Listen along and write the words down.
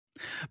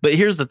But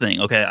here's the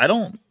thing, okay? I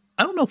don't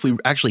know if we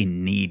actually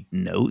need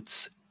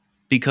notes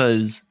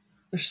because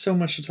There's so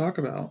much to talk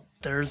about.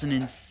 there's an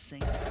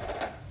insane...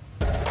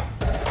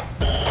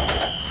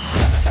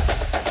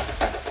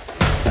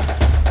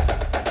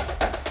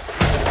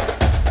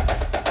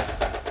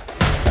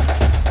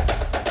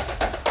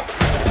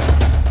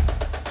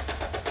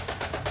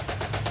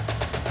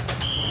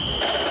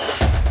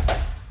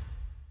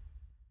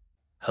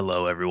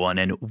 Hello, everyone,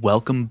 and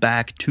welcome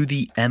back to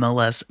the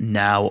MLS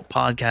Now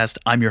podcast.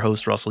 I'm your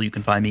host, Russell. You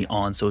can find me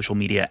on social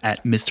media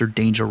at Mr.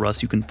 Danger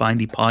Russ. You can find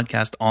the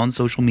podcast on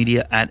social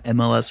media at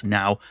MLS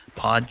Now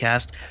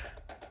Podcast.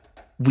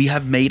 We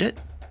have made it.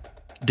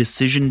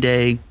 Decision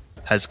day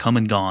has come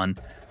and gone.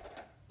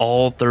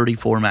 All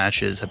 34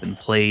 matches have been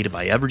played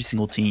by every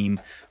single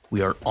team.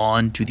 We are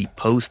on to the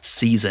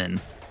postseason.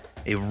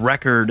 A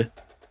record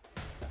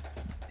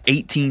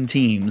 18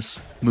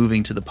 teams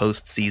moving to the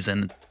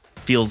postseason.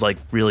 Feels like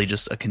really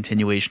just a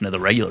continuation of the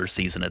regular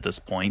season at this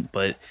point,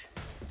 but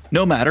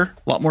no matter.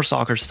 A lot more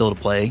soccer still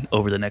to play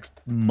over the next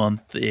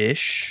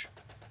month-ish.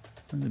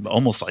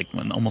 Almost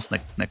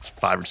next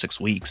 5 or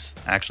 6 weeks,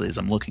 actually, as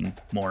I'm looking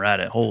more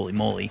at it. Holy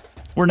moly.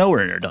 We're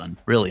nowhere near done,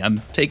 really.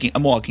 I'm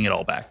walking it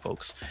all back,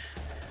 folks.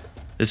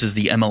 This is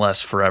the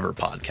MLS Forever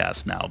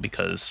podcast now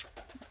because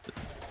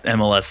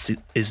MLS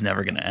is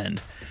never going to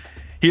end.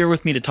 Here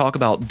with me to talk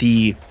about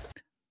the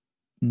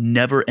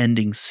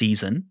never-ending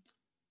season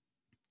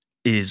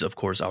is, of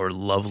course, our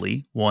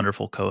lovely,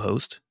 wonderful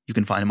co-host. You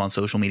can find him on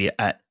social media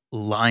at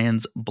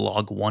Lions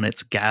Blog One.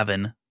 It's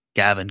Gavin.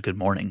 Gavin, good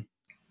morning.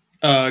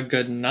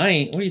 Good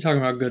night. What are you talking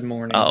about? Good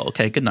morning. Oh,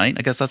 okay. Good night.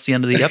 I guess that's the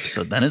end of the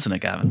episode then, isn't it,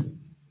 Gavin?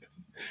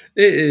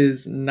 It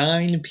is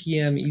 9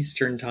 p.m.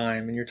 Eastern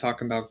time, and you're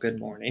talking about good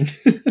morning.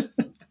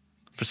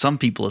 For some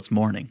people, it's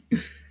morning.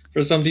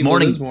 For some It's people,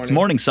 morning. it is morning. It's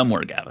morning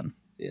somewhere, Gavin.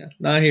 Yeah,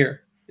 not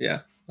here.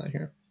 Yeah, not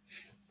here.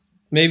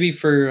 Maybe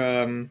for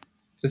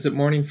is it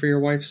morning for your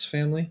wife's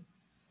family?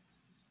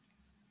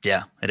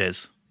 Yeah, it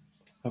is.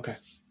 Okay.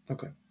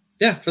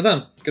 Yeah, for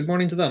them. Good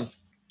morning to them.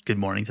 Good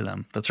morning to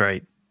them. That's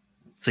right.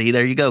 See,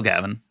 there you go,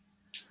 Gavin.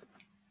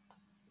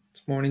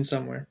 It's morning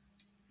somewhere.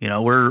 You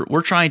know,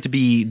 we're trying to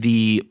be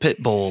the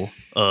pit bull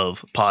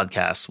of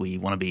podcasts. We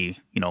want to be,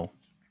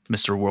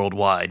 Mr.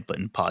 Worldwide, but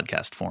in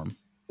podcast form.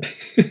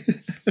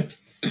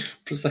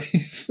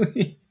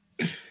 Precisely.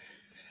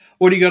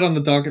 What do you got on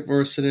the docket for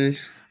us today?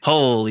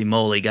 Holy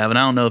moly, Gavin. I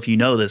don't know if you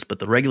know this, but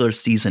the regular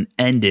season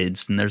ended,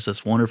 and there's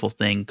this wonderful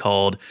thing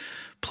called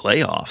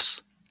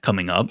playoffs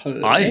coming up.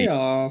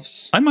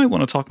 Playoffs. I might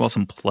want to talk about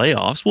some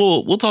playoffs.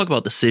 We'll talk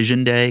about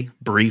decision day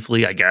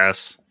briefly, I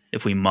guess,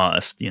 if we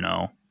must,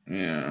 Yeah,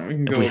 we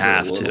can go if we over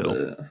have it a little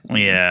to. bit.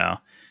 Yeah.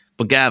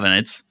 But Gavin,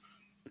 it's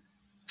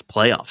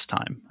playoffs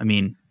time. I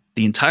mean,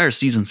 the entire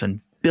season's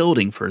been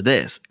building for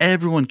this.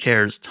 Everyone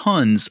cares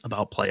tons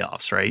about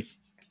playoffs, right?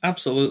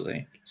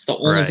 Absolutely. It's the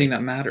only thing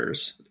that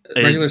matters.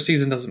 Regular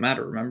season doesn't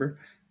matter, remember?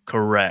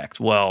 Correct.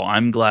 Well,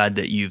 I'm glad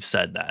that you've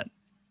said that,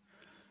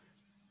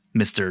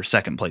 Mr.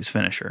 Second Place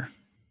Finisher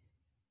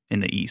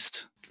in the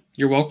East.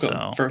 You're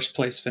welcome. First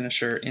place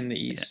finisher in the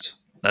East.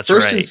 Yeah, that's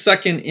First right. and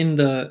second in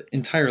the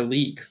entire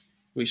league,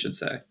 we should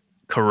say.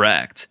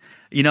 Correct.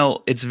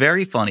 It's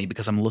very funny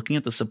because I'm looking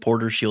at the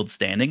Supporter Shield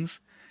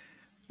standings.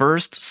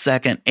 First,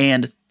 second,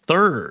 and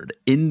third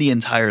in the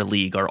entire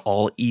league are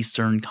all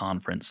Eastern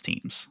Conference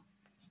teams.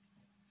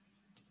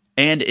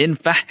 And in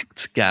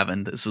fact,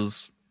 Gavin, this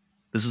is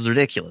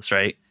ridiculous,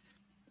 right?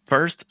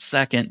 First,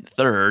 second,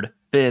 third,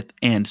 fifth,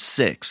 and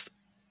sixth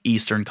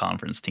Eastern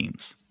Conference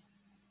teams.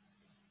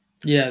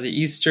 Yeah, the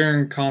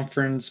Eastern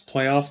Conference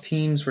playoff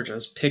teams were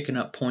just picking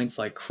up points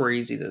like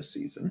crazy this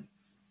season.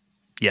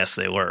 Yes,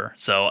 they were.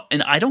 So,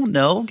 and I don't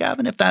know,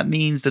 Gavin, if that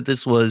means that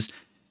this was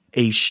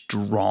a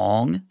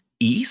strong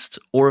East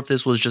or if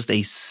this was just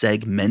a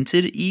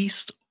segmented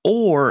East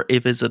or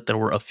if it's that there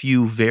were a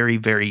few very,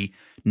 very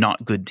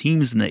not good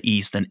teams in the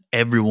East and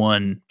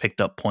everyone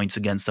picked up points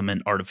against them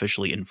and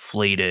artificially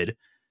inflated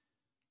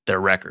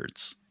their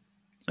records.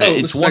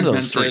 It's one of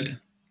those three.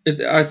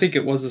 I think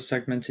it was a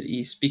segmented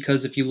East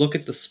because if you look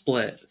at the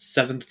split,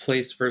 7th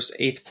place versus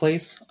 8th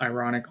place,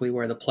 ironically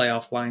where the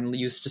playoff line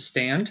used to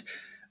stand,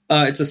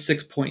 it's a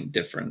 6-point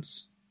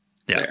difference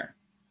there.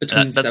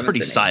 Between that's pretty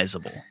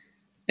sizable.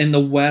 In the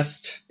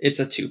West, it's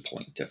a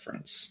 2-point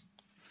difference.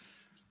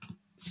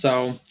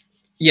 So,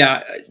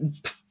 yeah,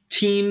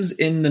 teams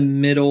in the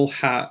middle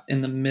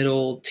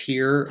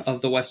tier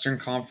of the Western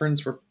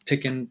Conference were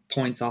picking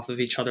points off of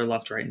each other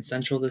left, right, and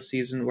central this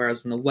season,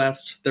 whereas in the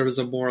West, there was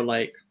a more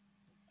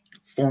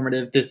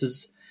formative, this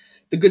is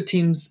the good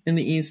teams in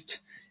the East,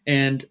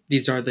 and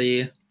these are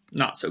the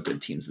not so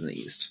good teams in the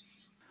East.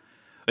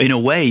 In a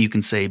way, you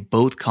can say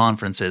both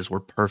conferences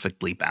were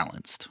perfectly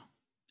balanced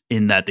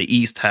in that the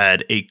East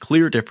had a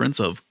clear difference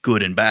of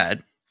good and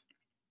bad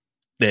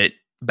that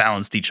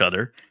balanced each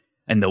other,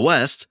 and the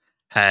West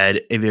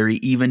had a very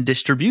even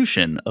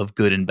distribution of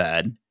good and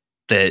bad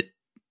that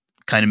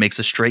kind of makes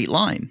a straight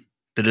line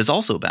that is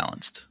also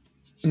balanced.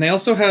 And they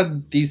also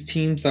had these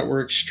teams that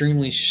were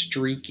extremely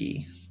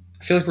streaky.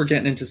 I feel like we're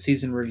getting into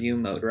season review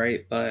mode,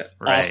 right? But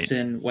Right.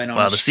 Austin went on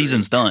Well, a the streak.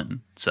 season's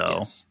done, so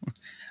Yes.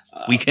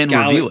 we can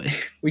review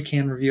it. We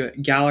can review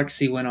it.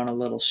 Galaxy went on a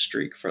little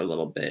streak for a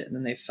little bit, and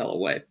then they fell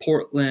away.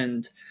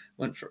 Portland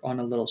went on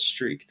a little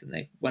streak, then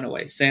they went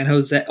away. San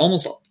Jose,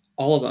 almost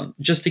all of them,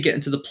 just to get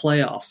into the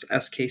playoffs.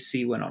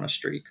 SKC went on a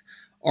streak.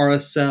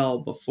 RSL,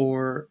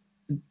 before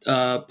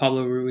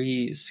Pablo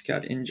Ruiz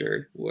got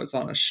injured, was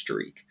on a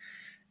streak.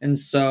 And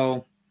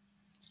so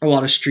a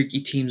lot of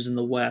streaky teams in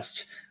the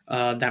West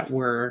that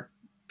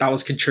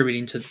was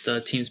contributing to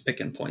the teams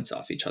picking points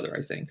off each other,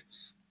 I think.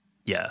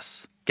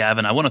 Yes.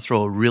 Gavin, I want to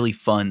throw a really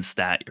fun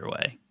stat your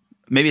way.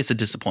 Maybe it's a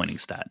disappointing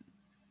stat.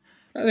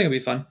 I think it'll be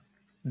fun.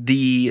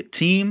 The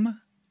team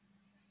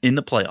in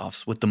the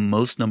playoffs with the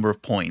most number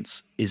of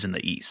points is in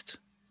the East.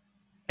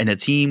 And the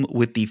team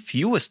with the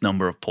fewest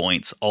number of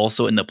points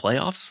also in the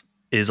playoffs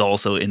is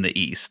also in the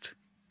East.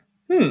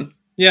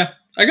 Yeah,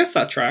 I guess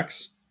that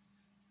tracks.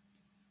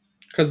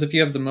 Because if you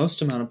have the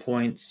most amount of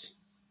points,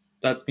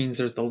 that means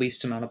there's the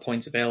least amount of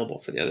points available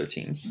for the other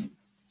teams.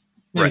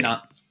 Maybe Right.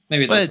 not.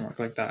 Maybe it doesn't work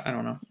like that. I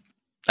don't know.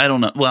 I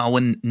don't know. Well,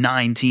 when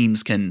 9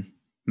 teams can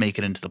make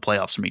it into the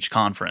playoffs from each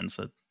conference,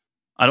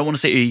 I don't want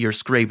to say you're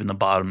scraping the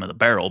bottom of the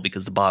barrel,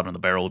 because the bottom of the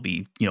barrel would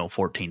be,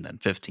 14th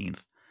and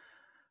 15th.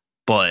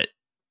 But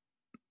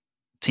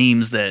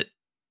teams that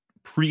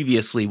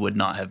previously would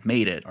not have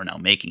made it are now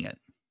making it.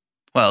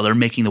 Well, they're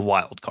making the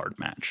wild card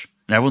match.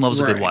 And everyone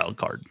loves a good Right. wild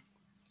card.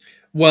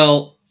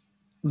 Well,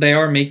 they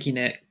are making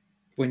it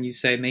when you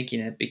say making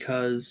it,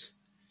 because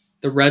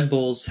the Red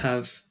Bulls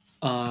have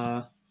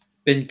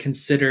been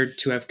considered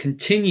to have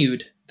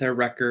continued their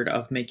record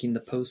of making the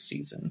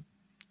postseason.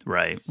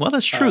 Right. Well,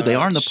 that's true. They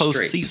are in the Straight.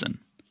 postseason.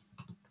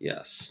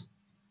 Yes.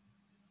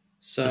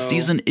 So The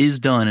season is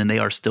done and they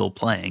are still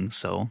playing,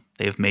 so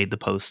they've made the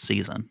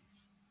postseason.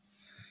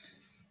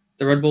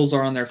 the Red Bulls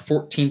are on their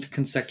 14th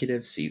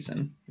consecutive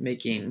season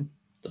making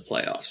the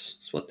playoffs.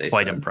 Is what they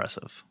Quite said.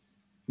 impressive.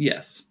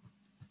 Yes.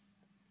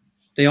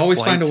 They always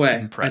Quite find a way.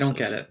 impressive. I don't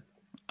get it.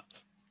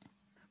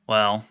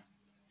 Well,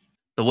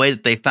 the way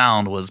that they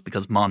found was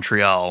because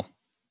Montreal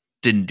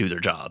didn't do their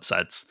jobs.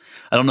 I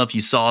don't know if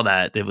you saw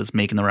that. It was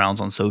making the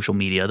rounds on social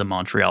media, the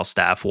Montreal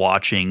staff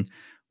watching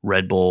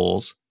Red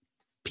Bulls,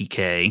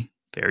 PK,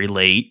 very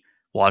late,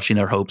 watching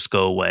their hopes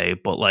go away.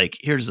 But,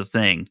 here's the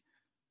thing.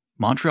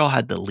 Montreal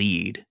had the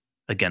lead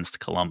against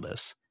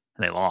Columbus,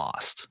 and they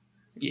lost.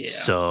 Yeah.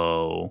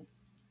 So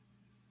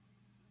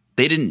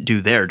they didn't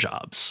do their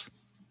jobs.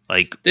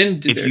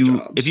 Didn't do their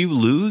jobs. If you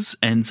lose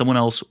and someone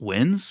else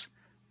wins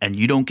and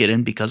you don't get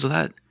in because of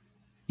that,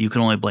 you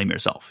can only blame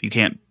yourself. You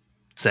can't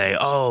say,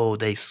 "Oh,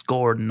 they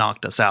scored and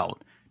knocked us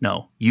out."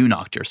 No, you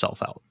knocked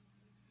yourself out.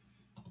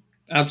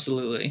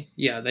 Absolutely.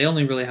 Yeah, they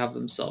only really have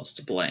themselves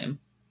to blame.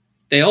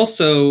 They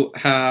also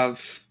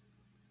have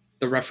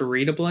the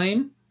referee to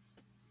blame.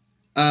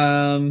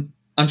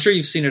 I'm sure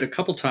you've seen it a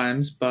couple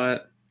times,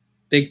 but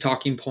big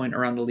talking point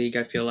around the league,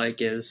 I feel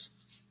like, is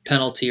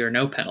penalty or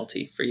no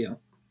penalty for you.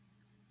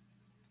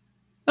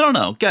 I don't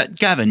know.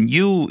 Gavin,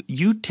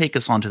 you take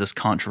us onto this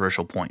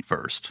controversial point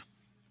first.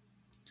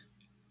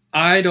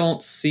 I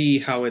don't see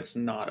how it's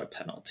not a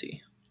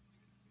penalty.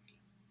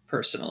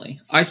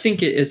 Personally, I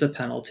think it is a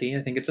penalty.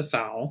 I think it's a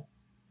foul.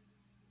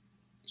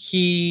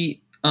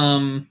 He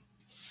being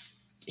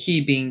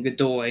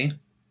Godoy,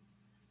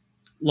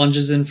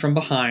 lunges in from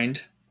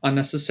behind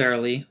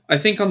unnecessarily. I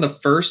think on the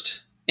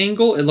first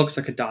angle, it looks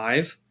like a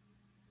dive,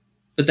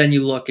 but then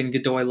you look and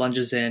Godoy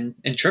lunges in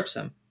and trips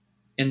him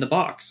in the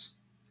box.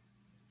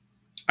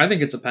 I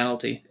think it's a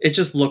penalty. It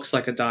just looks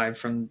like a dive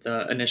from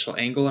the initial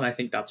angle, and I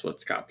think that's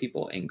what's got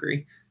people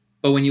angry.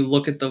 But when you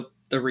look at the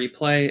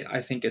replay, I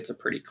think it's a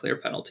pretty clear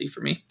penalty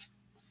for me.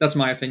 That's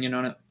my opinion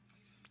on it.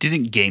 Do you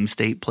think game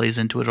state plays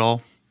into it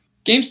all?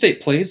 Game state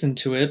plays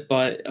into it,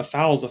 but a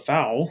foul is a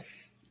foul,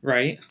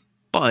 right?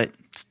 But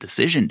it's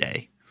decision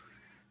day.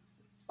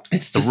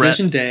 It's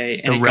decision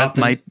day, and the ref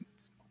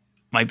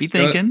might be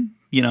thinking,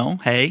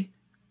 hey,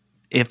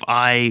 if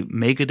I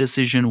make a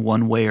decision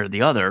one way or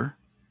the other,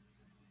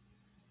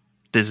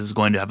 this is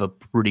going to have a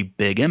pretty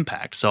big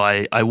impact. So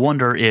I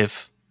wonder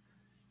if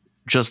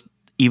just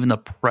even the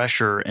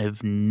pressure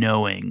of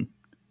knowing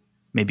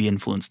maybe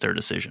influenced their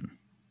decision.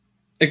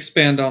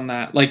 Expand on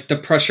that. Like the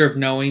pressure of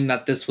knowing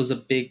that this was a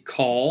big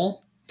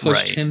call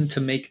pushed him to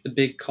make the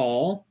big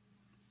call.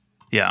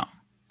 Yeah.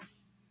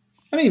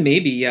 I mean,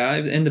 maybe, yeah.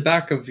 In the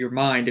back of your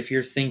mind, if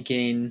you're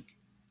thinking,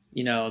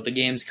 the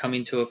game's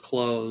coming to a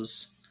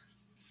close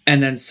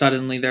and then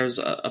suddenly there's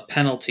a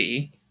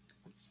penalty.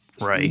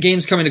 Right. The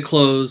game's coming to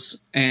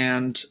close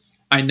and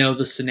I know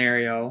the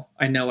scenario.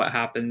 I know what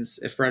happens.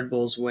 If Red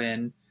Bulls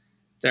win,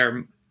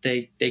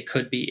 they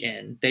could be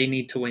in. They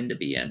need to win to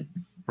be in.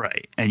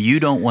 Right. And you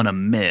don't want to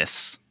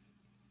miss.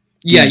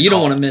 Yeah, you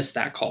don't want to miss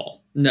that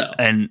call. No.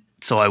 And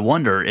so I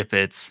wonder if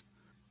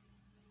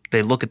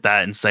they look at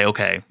that and say,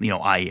 okay,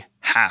 I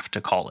have to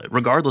call it,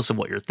 regardless of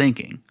what you're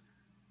thinking.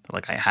 They're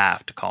like, I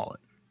have to call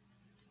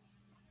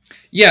it.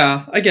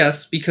 Yeah, I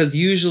guess, because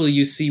usually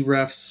you see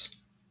refs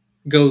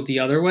go the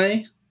other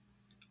way,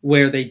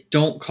 where they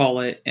don't call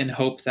it and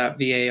hope that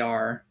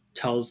VAR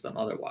tells them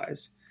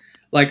otherwise.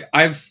 Like,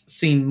 I've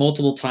seen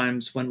multiple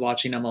times when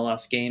watching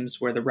MLS games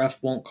where the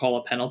ref won't call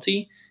a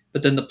penalty,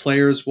 but then the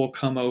players will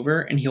come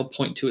over and he'll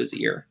point to his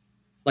ear.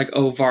 Like,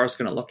 oh, VAR's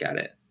going to look at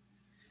it.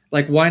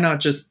 Like, why not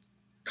just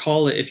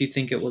call it if you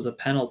think it was a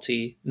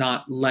penalty,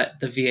 not let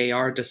the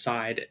VAR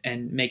decide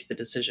and make the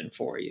decision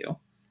for you?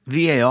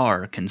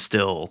 VAR can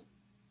still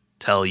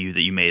tell you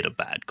that you made a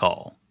bad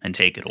call and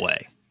take it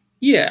away.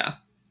 Yeah.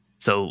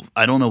 So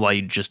I don't know why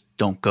you just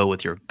don't go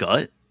with your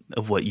gut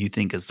of what you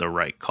think is the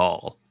right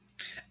call.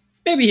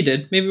 Maybe he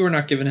did. Maybe we're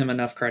not giving him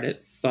enough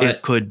credit. But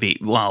it could be.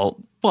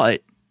 Well,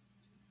 but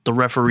the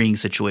refereeing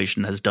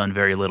situation has done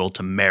very little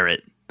to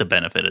merit the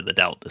benefit of the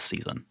doubt this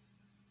season.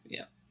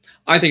 Yeah.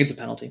 I think it's a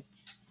penalty.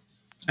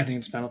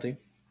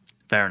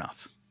 Fair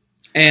enough.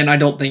 And I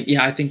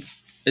think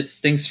it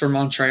stinks for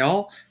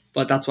Montreal,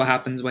 but that's what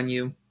happens when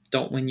you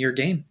don't win your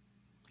game.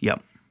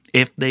 Yep.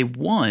 If they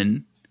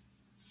won,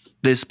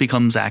 this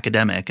becomes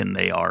academic and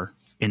they are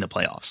in the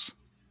playoffs.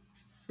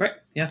 Right.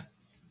 Yeah.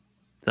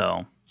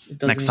 So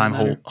next time,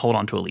 hold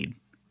on to a lead.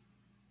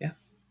 Yeah.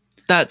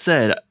 That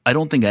said, I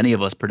don't think any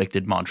of us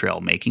predicted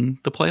Montreal making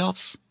the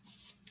playoffs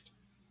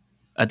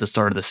at the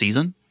start of the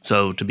season.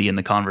 So to be in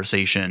the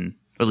conversation,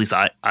 or at least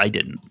I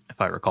didn't, if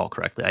I recall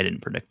correctly, I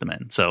didn't predict them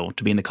in. So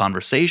to be in the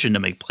conversation to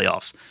make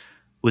playoffs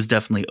was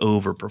definitely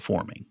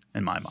overperforming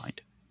in my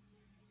mind.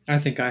 I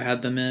think I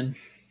had them in.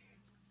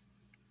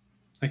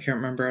 I can't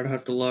remember. I'd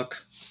have to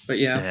look. But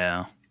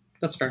yeah.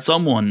 That's fair.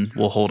 Someone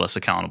will hold us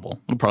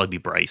accountable. It'll probably be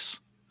Bryce.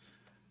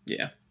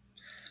 Yeah.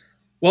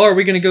 Well, are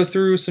we going to go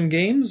through some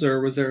games, or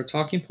was there a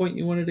talking point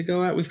you wanted to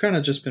go at? We've kind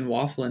of just been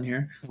waffling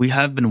here. We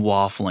have been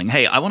waffling.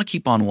 Hey, I want to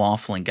keep on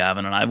waffling,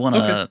 Gavin, and I want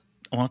to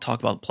talk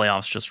about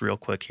playoffs just real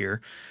quick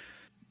here.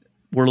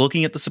 We're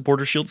looking at the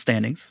Supporter Shield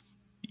standings.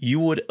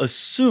 You would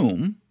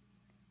assume,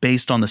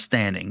 based on the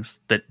standings,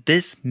 that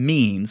this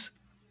means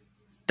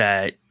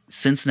that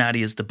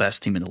Cincinnati is the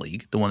best team in the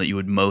league, the one that you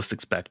would most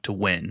expect to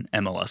win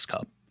MLS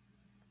Cup.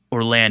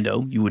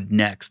 Orlando, you would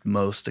next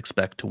most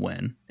expect to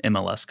win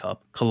MLS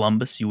Cup.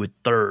 Columbus, you would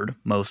third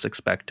most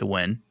expect to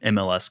win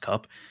MLS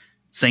Cup.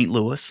 St.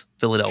 Louis,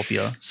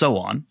 Philadelphia, so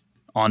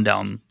on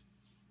down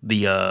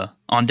the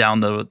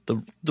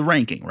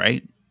ranking,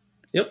 right?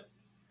 Yep.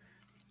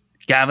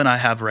 Gavin, I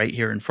have right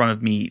here in front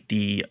of me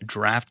the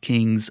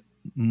DraftKings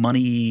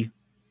money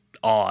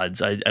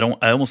odds. I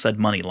almost said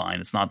money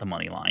line. It's not the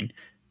money line.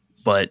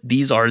 But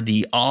these are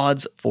the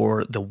odds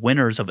for the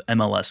winners of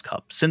MLS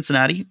Cup.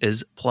 Cincinnati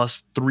is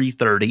plus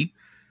 330.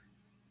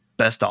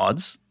 Best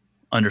odds,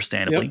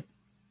 understandably.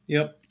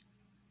 Yep.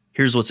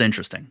 Here's what's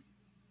interesting.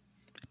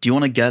 Do you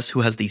want to guess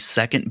who has the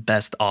second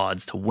best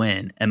odds to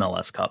win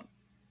MLS Cup?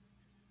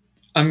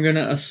 I'm going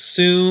to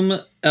assume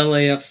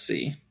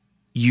LAFC.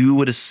 You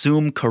would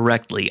assume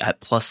correctly at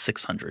plus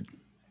 600.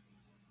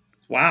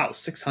 Wow,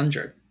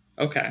 600.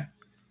 Okay.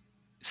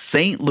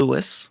 St.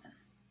 Louis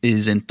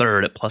is in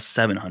third at plus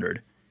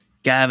 700.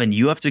 Gavin,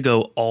 you have to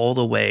go all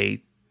the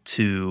way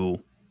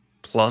to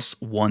plus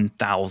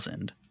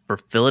 1,000 for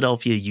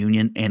Philadelphia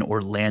Union and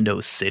Orlando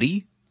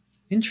City.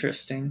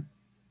 Interesting.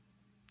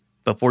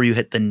 Before you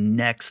hit the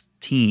next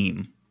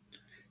team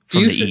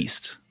from the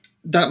East.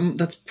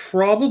 That's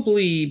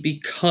probably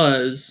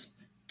because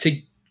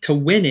to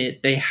win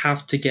it, they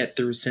have to get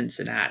through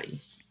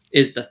Cincinnati,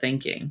 is the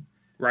thinking,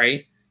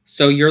 right?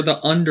 So you're the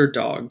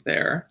underdog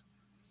there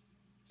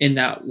in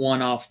that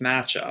one-off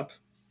matchup.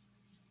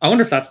 I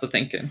wonder if that's the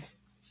thinking.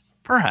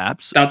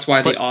 Perhaps. That's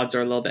why the odds are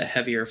a little bit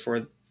heavier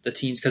for the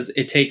teams, because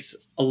it takes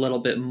a little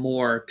bit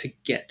more to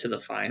get to the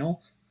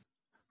final.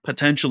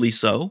 Potentially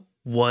so.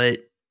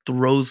 What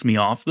throws me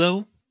off,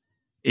 though,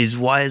 is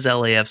why is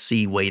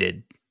LAFC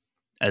weighted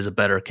as a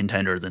better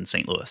contender than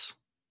St. Louis?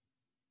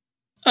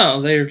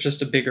 Oh, they're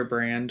just a bigger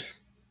brand.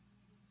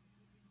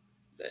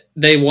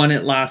 They won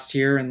it last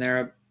year, and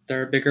they're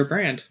a bigger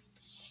brand.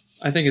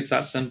 I think it's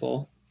that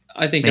simple.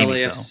 I think maybe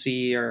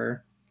LAFC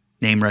are...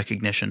 Name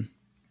recognition.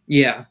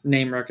 Yeah,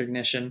 name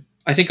recognition.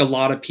 I think a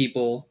lot of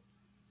people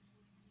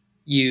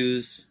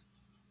use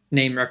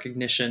name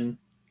recognition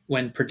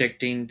when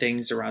predicting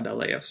things around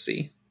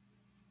LAFC.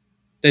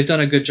 They've done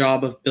a good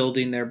job of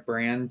building their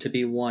brand to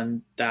be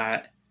one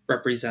that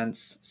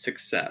represents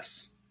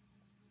success.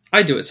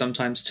 I do it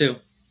sometimes too.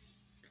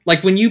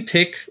 Like when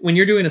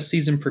you're doing a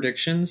season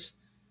predictions,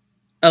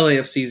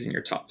 LAFC's in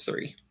your top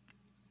 3.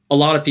 A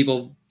lot of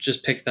people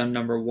just pick them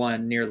number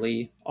 1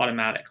 nearly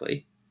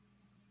automatically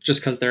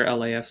just because they're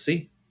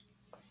LAFC.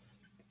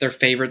 They're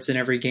favorites in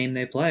every game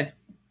they play.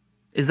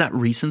 Is that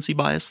recency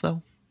bias,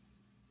 though?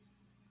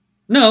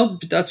 No,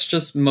 that's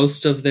just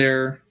most of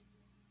their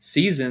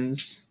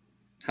seasons.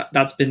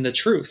 That's been the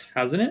truth,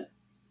 hasn't it?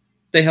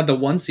 They had the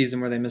one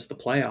season where they missed the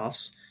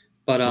playoffs.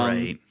 But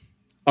right.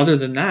 Other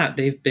than that,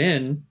 they've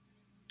been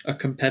a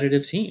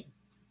competitive team.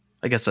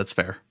 I guess that's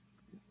fair.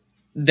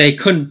 They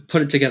couldn't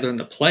put it together in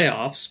the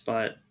playoffs,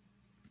 but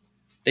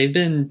they've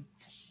been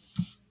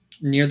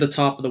near the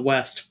top of the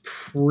West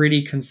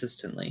pretty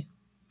consistently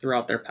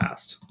throughout their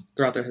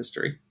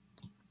history.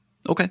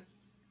 Okay.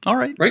 All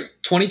right. Right?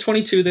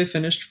 2022, they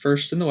finished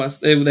first in the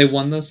West. They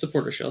won the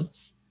Supporter Shield.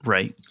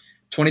 Right.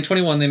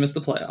 2021, they missed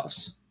the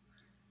playoffs.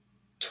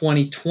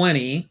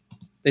 2020,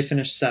 they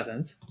finished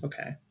 7th.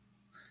 Okay.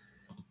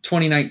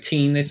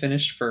 2019, they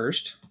finished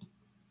first.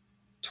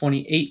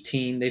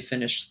 2018, they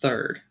finished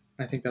 3rd.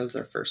 I think that was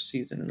their first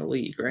season in the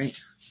league, right?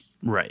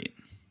 Right.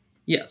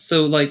 Yeah.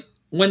 So, like,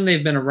 when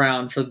they've been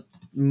around for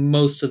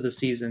most of the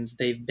seasons,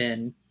 they've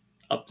been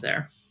up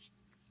there.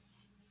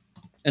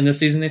 And this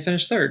season, they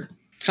finished 3rd.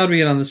 How do we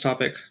get on this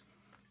topic?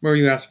 What were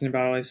you asking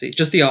about LAFC?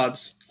 Just the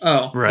odds.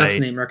 Oh, Right. That's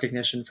name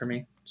recognition for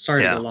me.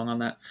 Sorry Yeah. to go long on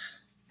that.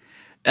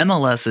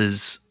 MLS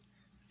is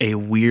a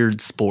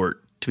weird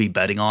sport to be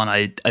betting on.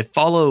 I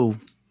follow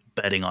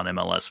betting on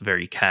MLS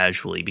very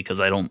casually because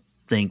I don't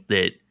think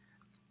that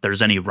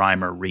there's any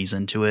rhyme or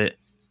reason to it.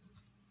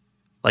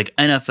 Like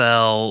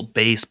NFL,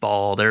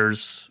 baseball,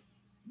 there's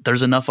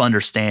enough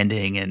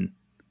understanding, and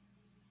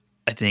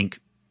I think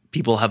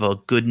people have a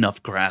good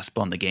enough grasp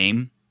on the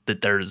game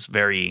that there's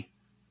very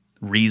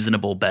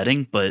reasonable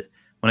betting. But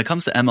when it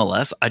comes to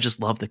MLS, I just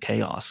love the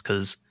chaos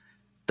because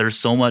there's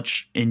so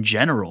much in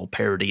general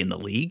parity in the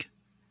league,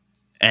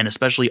 and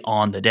especially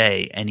on the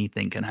day,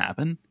 anything can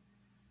happen,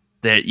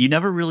 that you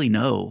never really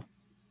know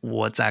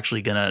what's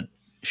actually going to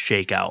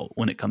shake out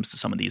when it comes to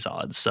some of these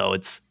odds. So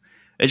it's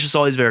just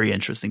always very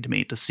interesting to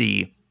me to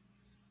see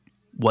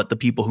what the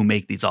people who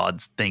make these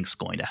odds think's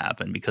going to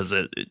happen, because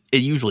it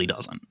usually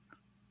doesn't.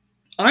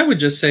 I would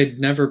just say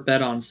never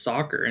bet on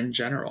soccer in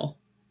general.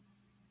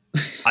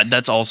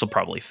 That's also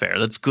probably fair.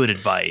 That's good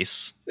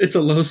advice. It's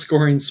a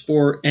low-scoring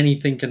sport.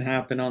 Anything can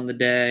happen on the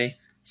day.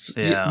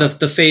 Yeah.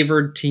 The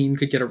favored team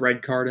could get a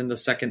red card in the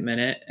second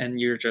minute, and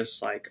you're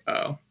just like,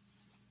 oh,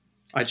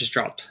 I just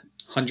dropped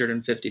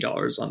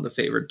 $150 on the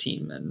favored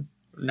team, and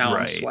now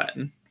I'm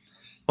sweating.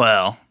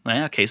 Well,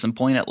 yeah, case in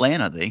point,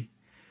 Atlanta, they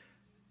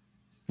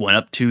went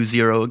up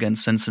 2-0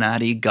 against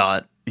Cincinnati,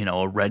 got,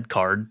 a red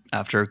card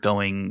after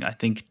going, I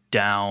think,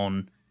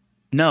 down.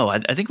 No, I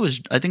think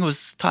it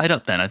was tied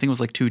up then. I think it was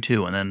like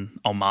 2-2, and then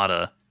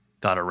Almada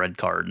got a red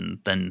card, and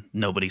then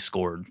nobody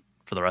scored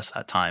for the rest of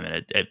that time,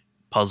 and it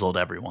puzzled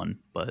everyone.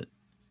 But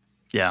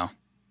yeah,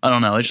 I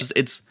don't know. It's just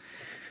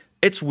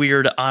it's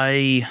weird.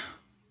 I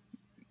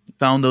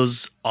found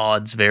those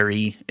odds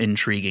very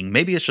intriguing.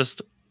 Maybe it's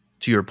just,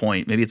 to your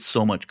point, maybe it's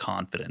so much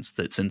confidence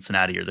that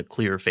Cincinnati are the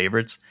clear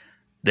favorites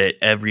that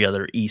every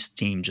other East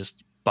team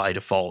just by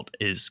default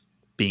is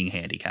being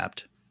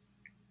handicapped.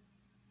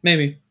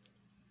 Maybe.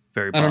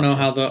 Very possible. I don't know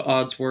how possible. the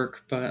odds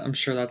work, but I'm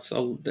sure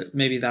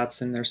maybe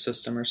that's in their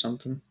system or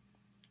something.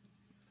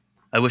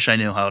 I wish I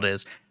knew how it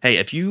is. Hey,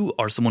 if you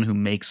are someone who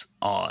makes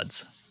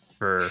odds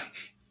for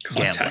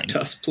Contact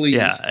gambling, us, please.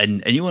 Yeah,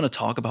 and you want to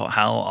talk about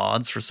how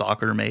odds for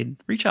soccer are made,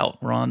 reach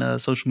out. We're on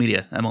social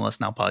media, MLS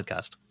Now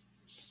Podcast.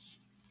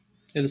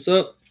 Hit us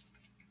up.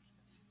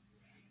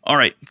 All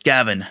right,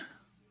 Gavin,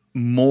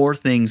 more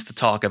things to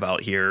talk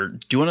about here. Do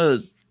you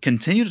want to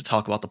continue to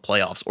talk about the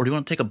playoffs, or do you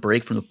want to take a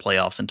break from the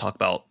playoffs and talk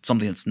about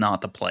something that's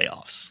not the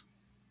playoffs?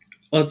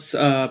 Let's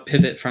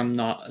pivot from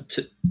the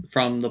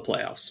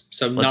playoffs.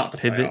 So not the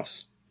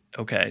playoffs.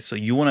 Okay, so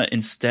you want to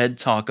instead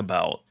talk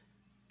about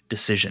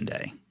Decision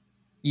Day.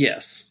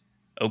 Yes.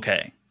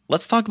 Okay,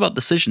 let's talk about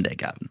Decision Day,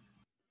 Gavin.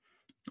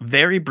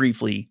 Very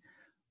briefly,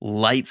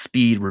 light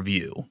speed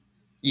review.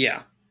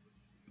 Yeah.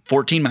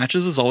 14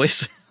 matches as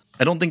always.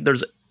 I don't think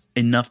there's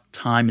enough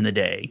time in the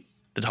day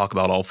to talk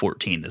about all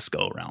 14 this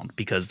go around,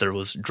 because there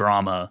was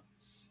drama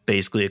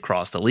basically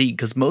across the league,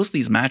 because most of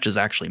these matches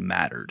actually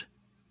mattered.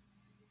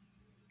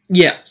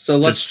 Yeah, so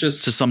let's to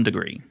some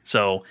degree.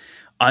 So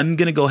I'm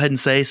going to go ahead and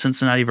say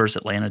Cincinnati versus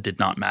Atlanta did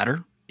not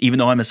matter. Even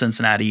though I'm a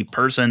Cincinnati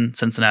person,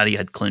 Cincinnati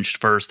had clinched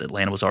first.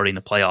 Atlanta was already in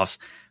the playoffs.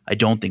 I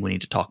don't think we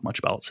need to talk much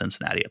about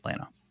Cincinnati,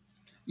 Atlanta.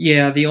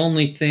 Yeah, the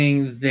only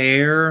thing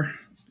there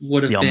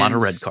would have been... the Almada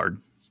red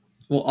card.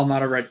 Well,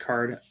 Almada red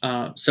card.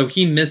 So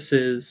he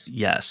misses...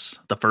 Yes,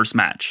 the first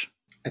match.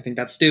 I think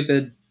that's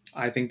stupid.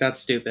 I think that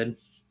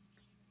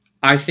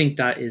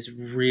is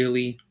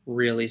really,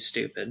 really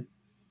stupid.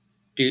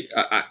 Dude,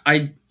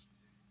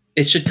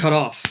 it should cut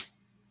off.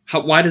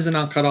 Why does it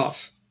not cut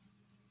off?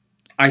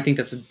 I think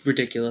that's a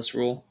ridiculous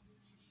rule.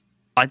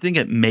 I think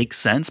it makes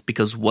sense,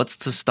 because what's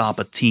to stop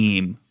a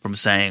team from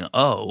saying,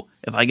 oh,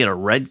 if I get a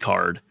red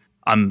card,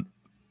 I'm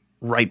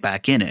right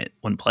back in it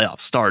when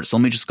playoffs start. So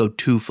let me just go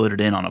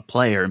 2-footed in on a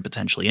player and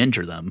potentially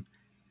injure them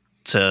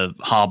to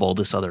hobble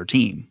this other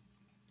team.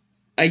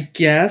 I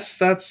guess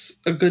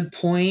that's a good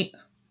point.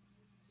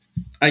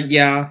 I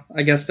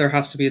guess there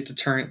has to be a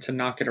deterrent to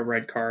not get a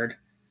red card.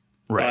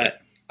 Right.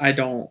 But I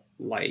don't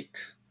like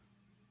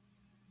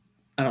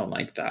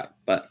that.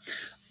 But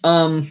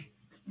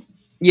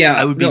yeah,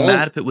 I would be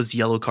mad if it was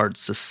yellow card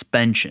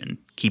suspension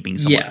keeping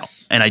someone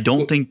out. And I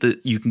don't think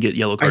that you can get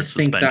yellow card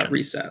suspension. I think that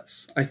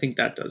resets. I think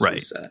that does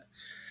reset.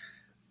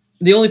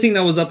 The only thing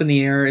that was up in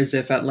the air is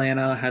if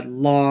Atlanta had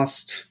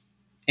lost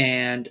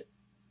and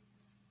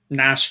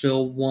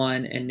Nashville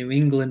won and New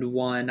England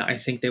won, I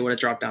think they would have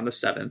dropped down to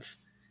 7th,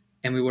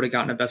 and we would have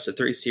gotten a best of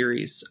 3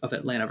 series of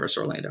Atlanta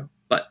versus Orlando.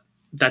 But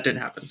that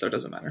didn't happen, so it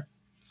doesn't matter.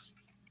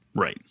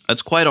 Right.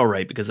 That's quite all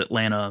right because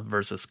Atlanta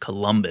versus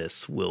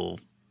Columbus will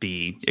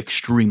be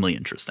extremely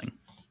interesting.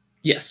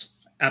 Yes,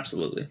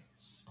 absolutely.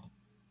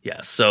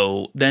 Yeah.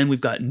 So then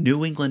we've got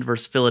New England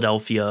versus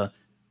Philadelphia.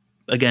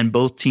 Again,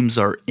 both teams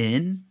are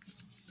in.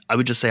 I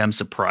would just say I'm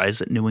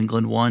surprised that New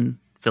England won.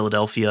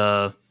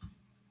 Philadelphia,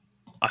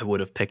 I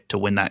would have picked to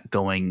win that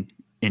going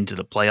into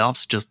the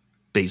playoffs, just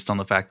based on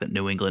the fact that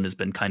New England has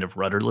been kind of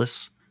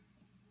rudderless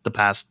the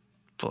past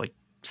like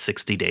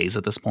 60 days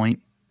at this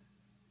point.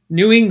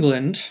 New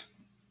England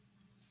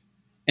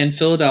and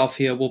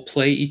Philadelphia will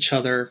play each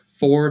other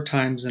 4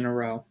 times in a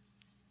row,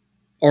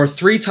 or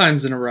 3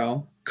 times in a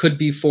row, could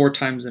be 4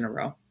 times in a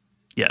row.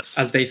 Yes.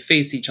 As they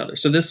face each other.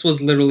 So this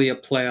was literally a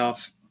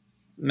playoff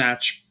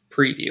match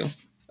preview,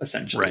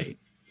 essentially. Right.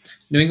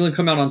 New England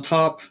come out on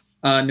top.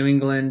 New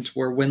England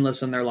were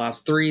winless in their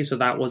last 3, so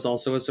that was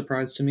also a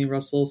surprise to me,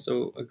 Russell.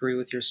 So agree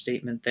with your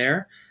statement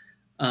there.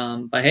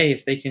 But hey,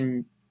 if they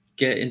can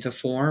get into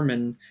form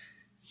and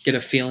get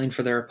a feeling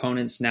for their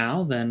opponents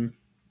now, then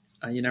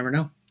you never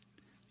know.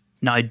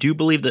 Now, I do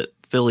believe that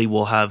Philly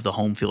will have the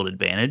home field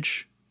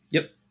advantage.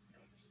 Yep.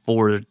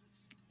 For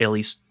at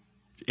least,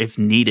 if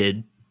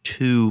needed,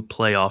 2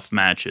 playoff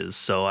matches.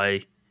 So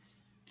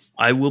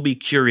I will be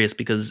curious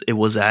because it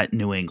was at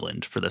New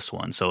England for this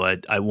one. So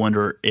I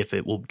wonder if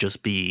it will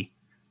just be,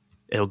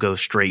 it'll go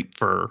straight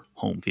for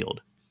home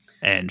field.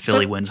 And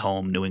Philly wins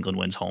home, New England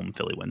wins home,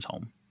 Philly wins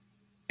home.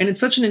 And it's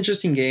such an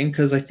interesting game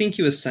because I think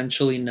you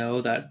essentially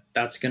know that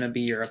that's going to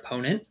be your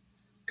opponent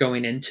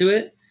going into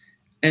it.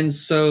 And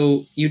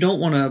so you don't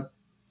want to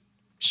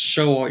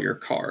show all your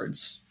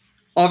cards.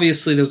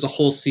 Obviously, there's a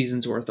whole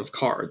season's worth of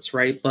cards,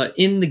 right? But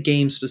in the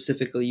game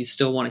specifically, you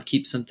still want to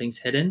keep some things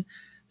hidden.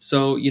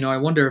 So, I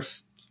wonder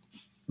if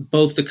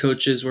both the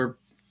coaches were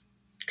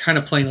kind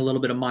of playing a little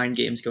bit of mind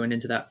games going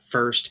into that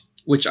first,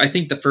 which I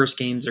think the first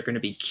games are going to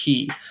be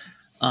key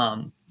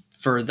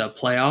for the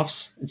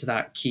playoffs, into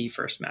that key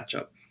first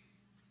matchup.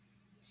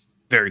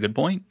 Very good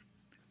point.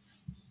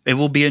 It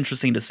will be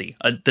interesting to see.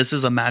 This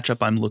is a matchup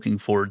I'm looking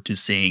forward to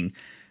seeing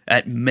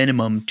at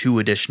minimum 2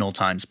 additional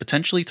times,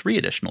 potentially 3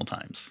 additional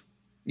times.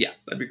 Yeah,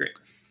 that'd be great.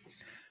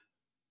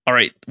 All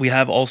right. We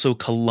have also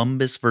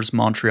Columbus versus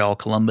Montreal.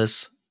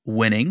 Columbus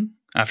winning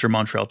after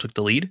Montreal took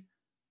the lead.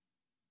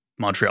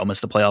 Montreal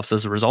missed the playoffs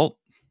as a result.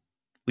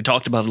 We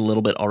talked about it a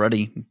little bit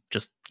already.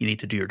 Just you need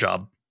to do your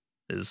job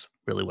is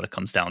really what it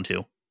comes down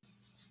to.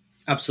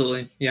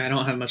 Absolutely. Yeah, I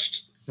don't have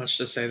much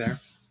to say there.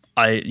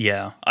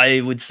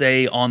 I would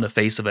say on the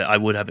face of it, I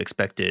would have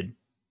expected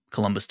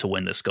Columbus to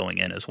win this going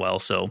in as well.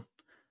 So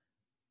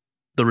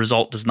the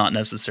result does not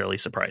necessarily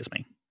surprise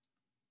me.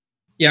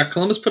 Yeah,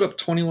 Columbus put up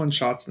 21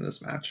 shots in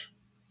this match.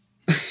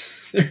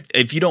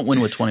 If you don't win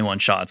with 21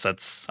 shots,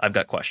 I've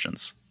got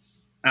questions.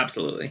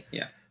 Absolutely,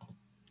 yeah.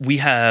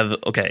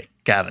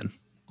 Gavin,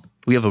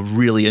 we have a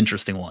really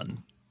interesting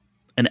one.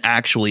 An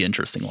actually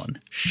interesting one.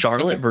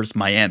 Charlotte versus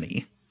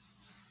Miami.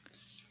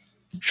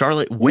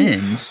 Charlotte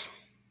wins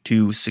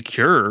to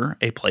secure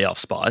a playoff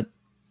spot.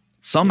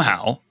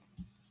 Somehow,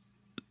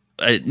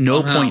 at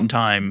no point in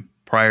time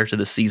prior to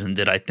the season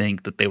did I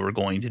think that they were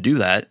going to do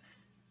that.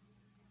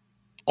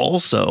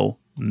 Also,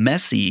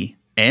 Messi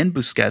and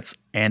Busquets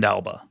and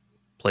Alba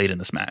played in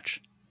this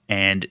match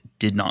and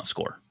did not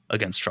score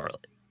against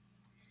Charlotte.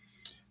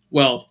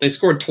 Well, they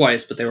scored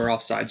twice, but they were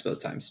offsides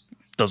both times.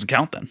 Doesn't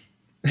count then.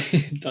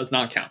 It does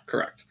not count,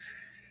 correct.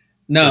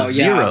 No,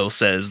 Zero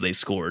says they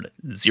scored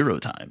 0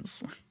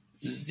 times.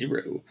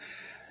 0.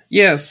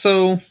 Yeah,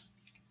 so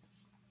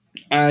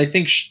I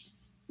think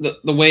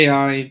the way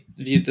I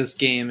viewed this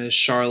game is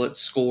Charlotte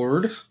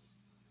scored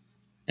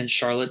and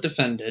Charlotte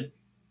defended,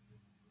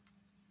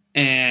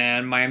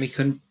 and Miami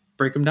couldn't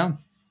break them down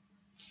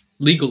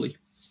legally.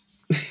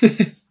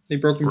 They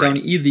broke them down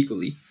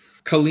illegally.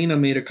 Kalina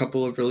made a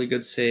couple of really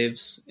good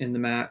saves in the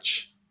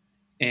match,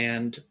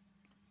 and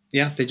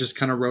yeah, they just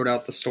kind of rode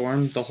out the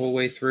storm the whole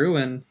way through,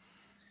 and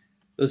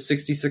those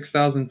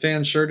 66,000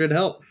 fans sure did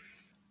help.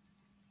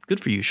 Good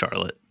for you,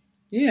 Charlotte.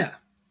 Yeah.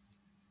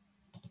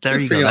 There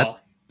you go.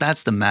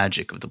 That's the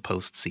magic of the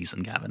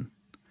postseason, Gavin.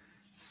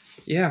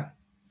 Yeah.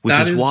 Which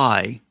is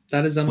why...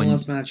 That is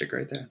MLS magic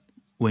right there.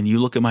 When you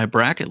look at my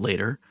bracket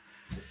later,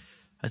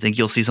 I think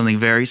you'll see something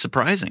very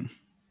surprising.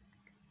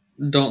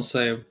 Don't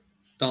say.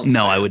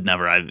 No, I would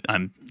never.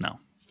 I'm no.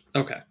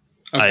 Okay.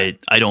 I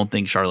don't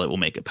think Charlotte will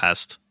make it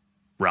past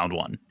round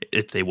 1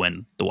 if they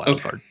win the wild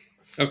card.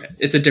 Okay.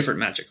 It's a different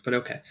magic, but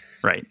okay.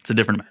 Right. It's a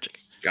different magic.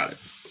 Got it.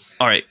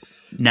 All right.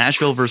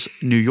 Nashville versus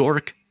New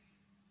York.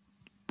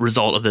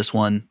 Result of this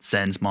one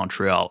sends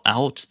Montreal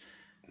out.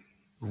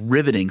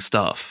 Riveting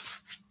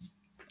stuff.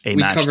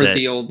 We covered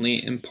the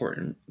only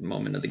important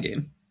moment of the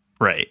game.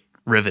 Right.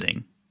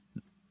 Riveting.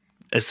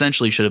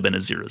 Essentially should have been a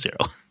 0-0.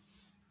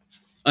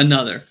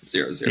 Another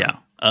 0-0. Yeah.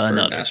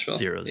 Another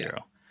 0-0. Yeah.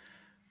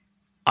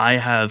 I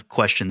have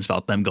questions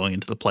about them going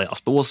into the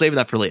playoffs, but we'll save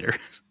that for later.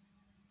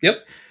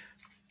 Yep.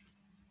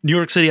 New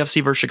York City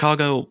FC versus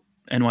Chicago.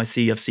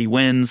 NYCFC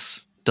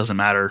wins. Doesn't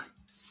matter.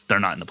 They're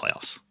not in the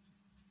playoffs.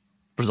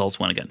 Results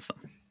went against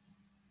them.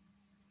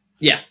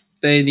 Yeah.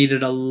 They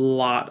needed a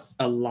lot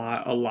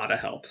of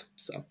help.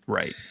 So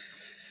Right.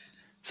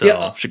 So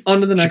yeah,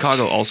 on to the next.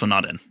 Chicago also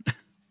not in.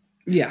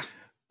 Yeah.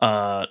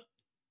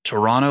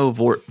 Toronto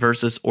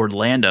versus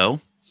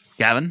Orlando.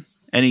 Gavin,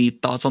 any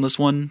thoughts on this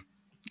one?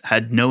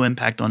 Had no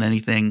impact on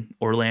anything.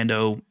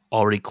 Orlando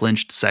already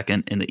clinched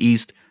second in the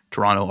East.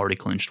 Toronto already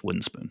clinched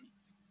wooden spoon.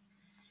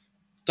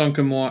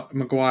 Duncan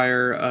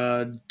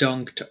McGuire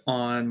dunked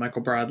on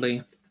Michael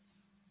Bradley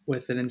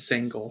with an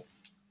insane goal.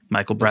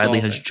 Michael Bradley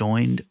has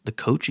joined the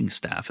coaching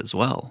staff as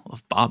well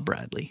of Bob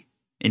Bradley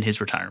in his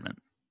retirement.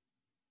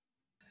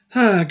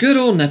 Good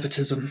old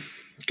nepotism.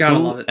 Gotta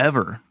love it.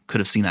 Whoever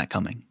could have seen that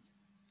coming?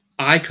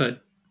 I could.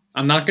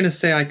 I'm not going to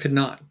say I could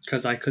not,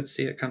 because I could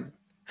see it coming.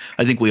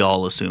 I think we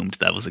all assumed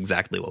that was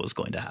exactly what was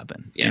going to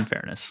happen, in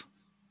fairness.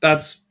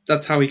 That's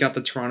how he got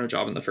the Toronto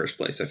job in the first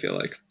place, I feel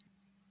like.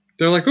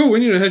 They're like, oh, we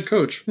need a head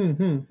coach.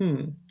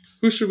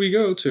 Who should we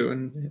go to?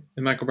 And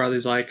Michael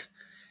Bradley's like,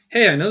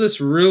 hey, I know this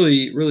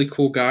really, really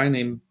cool guy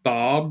named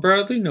Bob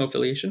Bradley. No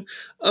affiliation.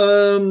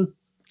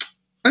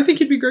 I think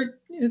he'd be great.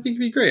 I think he'd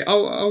be great.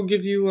 I'll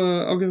give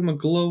him a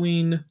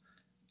glowing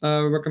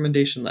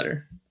recommendation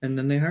letter. And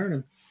then they hired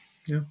him.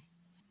 Yeah.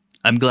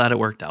 I'm glad it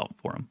worked out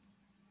for him.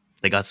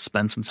 They got to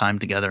spend some time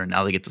together, and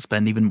now they get to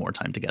spend even more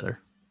time together.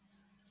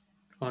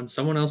 On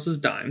someone else's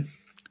dime.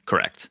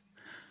 Correct.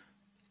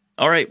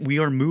 All right, we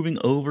are moving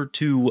over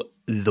to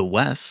the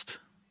West.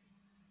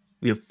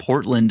 We have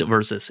Portland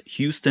versus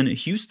Houston.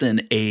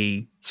 Houston,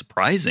 a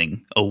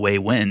surprising away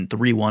win,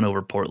 3-1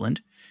 over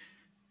Portland.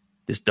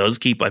 This does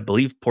keep, I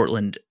believe,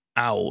 Portland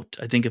out.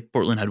 I think if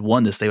Portland had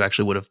won this, they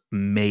actually would have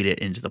made it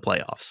into the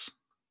playoffs.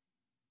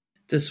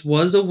 This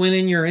was a win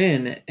and you're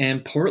in,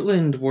 and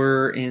Portland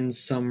were in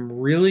some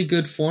really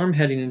good form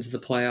heading into the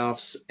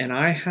playoffs, and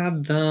I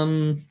had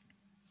them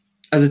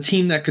as a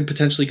team that could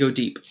potentially go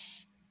deep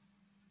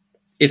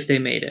if they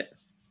made it.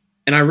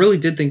 And I really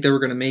did think they were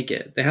going to make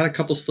it. They had a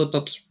couple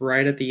slip-ups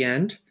right at the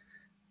end,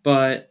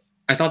 but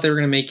I thought they were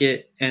going to make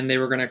it, and they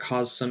were going to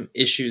cause some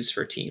issues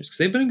for teams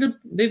because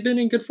they've been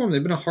in good form.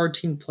 They've been a hard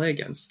team to play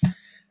against.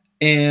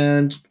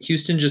 And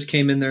Houston just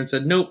came in there and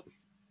said, nope,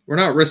 we're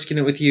not risking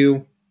it with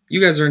you. You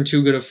guys are in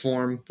too good of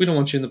form. We don't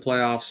want you in the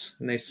playoffs.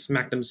 And they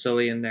smacked them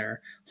silly in their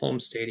home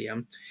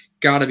stadium.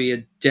 Got to be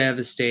a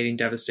devastating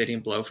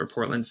blow for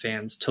Portland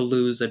fans to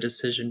lose a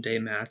decision day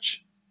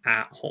match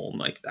at home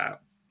like that.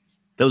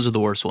 Those are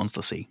the worst ones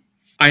to see.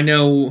 I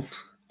know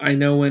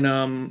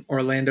when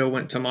Orlando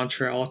went to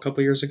Montreal a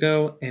couple years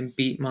ago and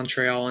beat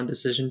Montreal on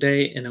decision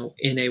day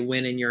in a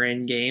win in your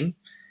end game.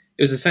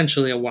 It was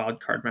essentially a wild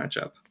card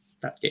matchup,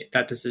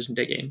 that decision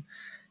day game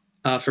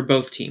for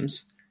both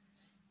teams.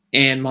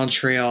 And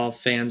Montreal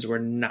fans were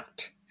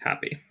not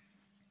happy.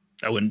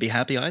 I wouldn't be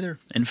happy either,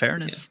 in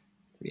fairness.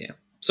 Yeah.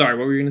 Sorry,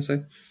 what were you going to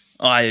say?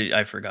 Oh,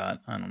 I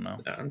forgot. I don't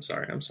know. I'm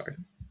sorry.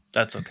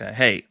 That's okay.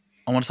 Hey,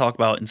 I want to talk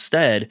about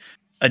instead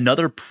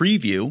another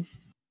preview,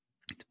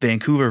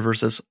 Vancouver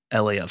versus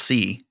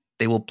LAFC.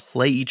 They will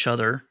play each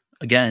other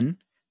again,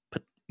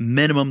 but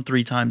minimum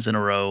 3 times in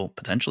a row,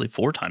 potentially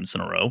 4 times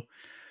in a row.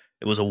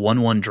 It was a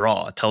 1-1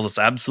 draw. It tells us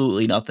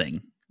absolutely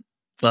nothing.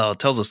 Well, it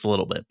tells us a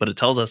little bit, but it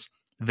tells us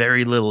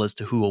very little as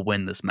to who will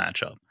win this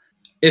matchup.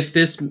 If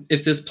this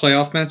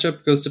playoff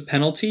matchup goes to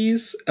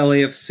penalties,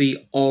 LAFC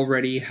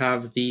already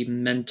have the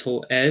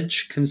mental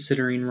edge,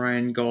 considering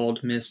Ryan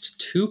Gauld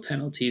missed 2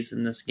 penalties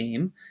in this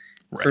game.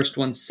 Right. First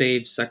one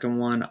saved, second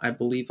one, I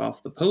believe,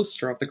 off the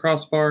post or off the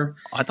crossbar.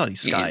 I thought he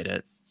skied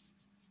it.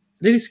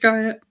 Did he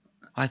sky it?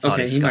 I thought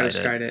he might have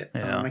skied it.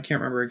 Yeah. I can't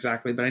remember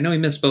exactly, but I know he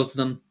missed both of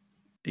them.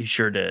 He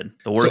sure did.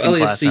 The working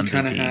class MVP.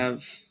 Kind of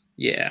have,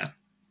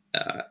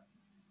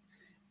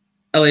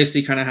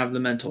 LAFC kind of have the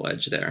mental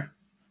edge there.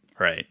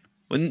 Right.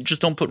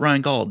 Just don't put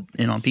Ryan Gauld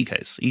in on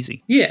PKs.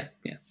 Easy. Yeah.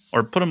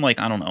 Or put him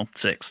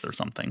 6th or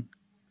something.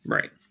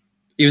 Right.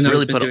 Even though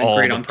really he's been doing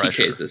great on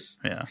pressure.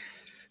 PKs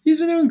He's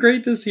been doing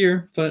great this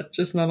year, but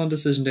just not on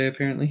decision day,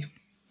 apparently.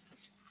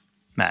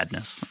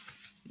 Madness.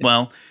 Yeah.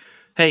 Well,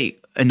 hey,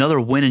 another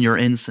win in your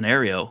in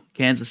scenario.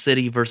 Kansas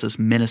City versus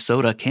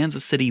Minnesota.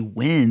 Kansas City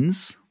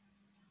wins.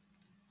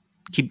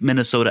 Keep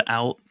Minnesota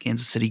out.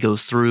 Kansas City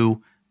goes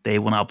through. They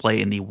will now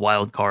play in the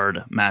wild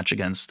card match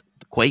against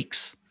the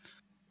Quakes.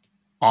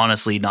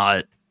 Honestly,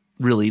 not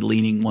really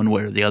leaning one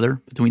way or the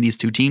other between these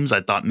two teams.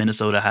 I thought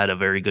Minnesota had a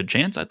very good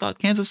chance. I thought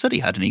Kansas City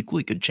had an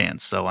equally good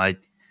chance. So I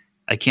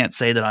can't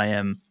say that I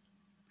am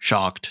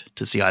shocked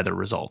to see either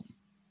result,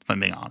 if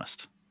I'm being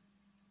honest.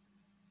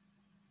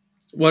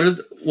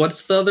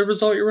 What's the other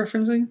result you're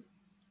referencing?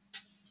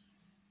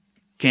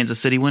 Kansas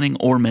City winning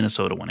or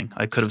Minnesota winning.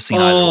 I could have seen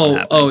either one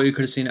happen. Oh, you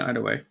could have seen it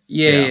either way.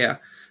 Yeah.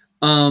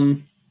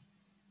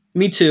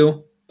 Me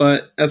too,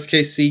 but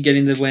SKC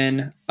getting the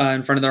win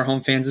in front of their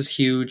home fans is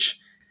huge.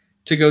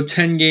 To go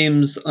 10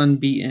 games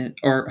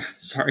winless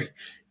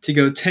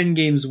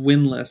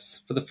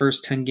for the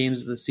first 10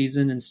 games of the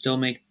season and still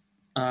make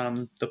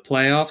the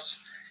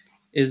playoffs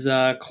is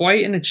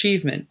quite an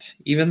achievement.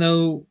 Even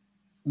though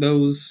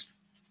the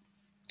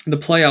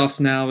playoffs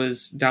now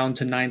is down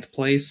to 9th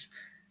place,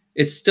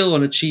 it's still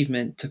an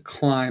achievement to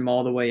climb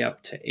all the way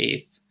up to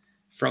 8th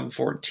from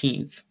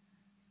 14th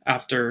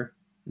after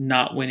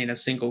not winning a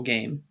single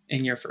game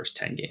in your first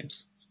 10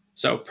 games.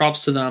 So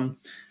props to them.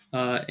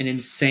 An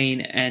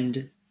insane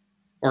end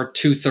or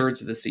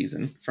 2/3 of the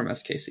season from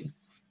SKC.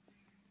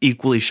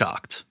 Equally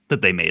shocked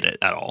that they made it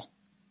at all.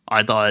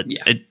 I thought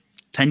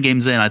 10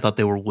 games in, I thought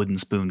they were wooden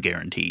spoon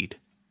guaranteed.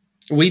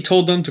 We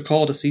told them to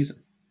call it a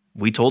season.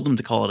 We told them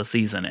to call it a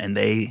season, and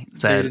they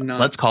said,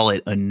 let's call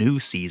it a new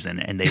season.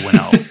 And they went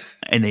out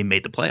and they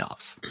made the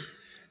playoffs.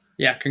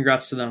 Yeah,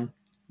 congrats to them.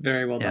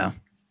 Very well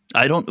done.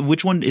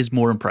 Which one is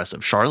more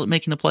impressive? Charlotte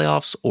making the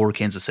playoffs or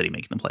Kansas City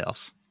making the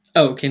playoffs?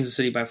 Oh, Kansas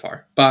City by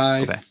far.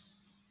 By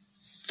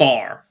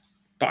far.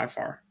 I'm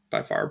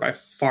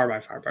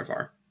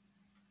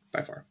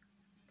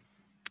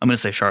going to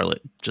say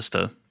Charlotte just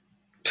to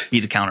be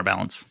the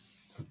counterbalance.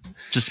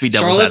 Just to be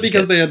devil's Charlotte advocate.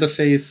 because they had to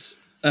face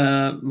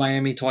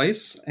Miami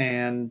twice,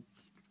 and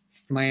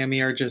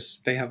Miami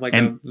they have like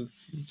a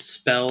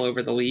spell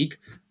over the league,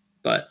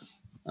 but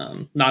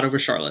not over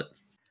Charlotte.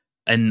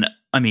 And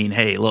I mean,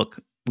 hey, look,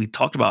 we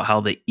talked about how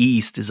the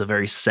East is a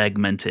very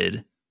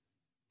segmented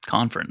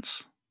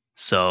conference.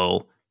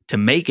 So to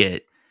make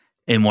it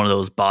in one of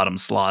those bottom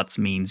slots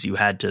means you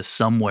had to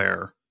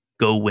somewhere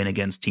go win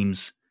against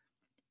teams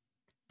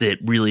that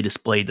really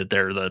displayed that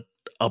they're the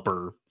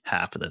upper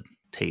half of the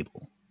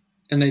table.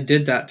 And they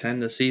did that to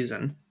end the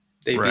season.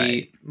 They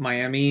beat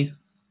Miami.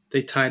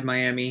 They tied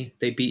Miami.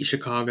 They beat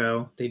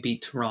Chicago. They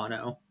beat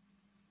Toronto.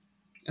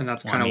 And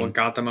that's kind of what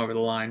got them over the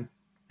line.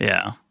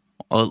 Yeah.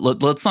 Well,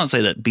 let's not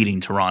say that beating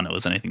Toronto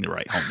is anything to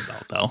write home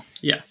about, though.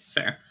 Yeah,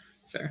 fair.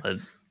 But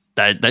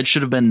that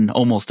should have been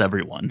almost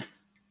everyone.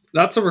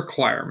 That's a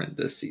requirement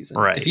this season.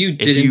 Right. If you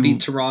didn't beat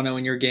Toronto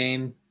in your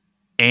game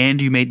and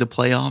you made the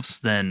playoffs,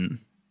 then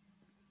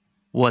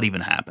what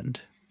even happened?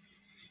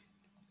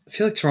 I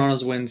feel like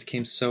Toronto's wins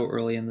came so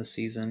early in the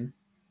season.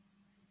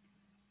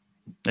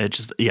 It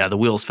just, the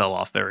wheels fell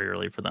off very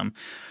early for them.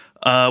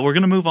 We're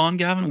going to move on,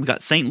 Gavin. We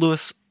got St.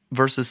 Louis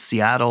versus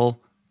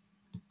Seattle.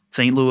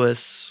 St.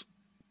 Louis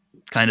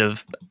kind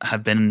of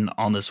have been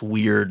on this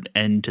weird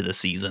end to the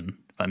season,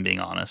 if I'm being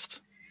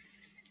honest.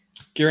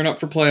 Gearing up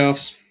for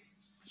playoffs.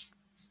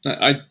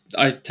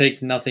 I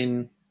take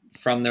nothing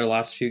from their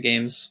last few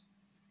games.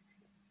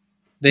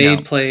 They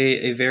play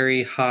a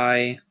very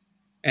high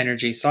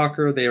energy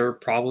soccer. They were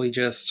probably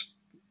just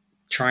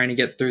trying to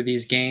get through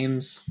these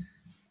games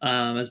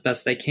as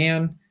best they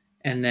can,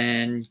 and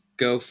then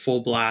go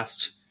full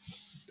blast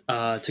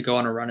to go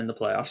on a run in the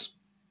playoffs.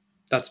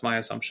 That's my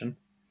assumption.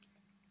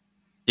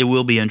 It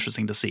will be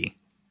interesting to see.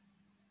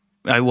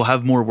 I will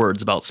have more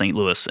words about St.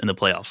 Louis in the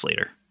playoffs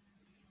later.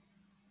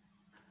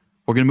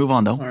 We're going to move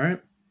on, though. All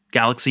right.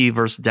 Galaxy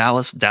versus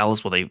Dallas.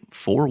 Dallas with a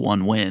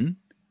 4-1 win.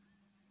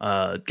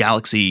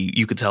 Galaxy,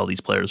 you could tell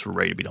these players were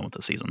ready to be done with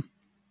the season.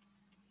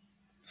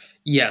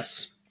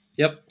 Yes.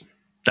 Yep.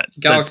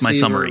 That's my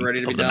summary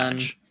ready to of be the done.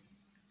 match.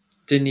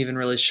 Didn't even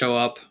really show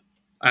up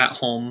at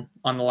home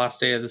on the last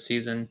day of the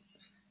season.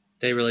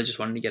 They really just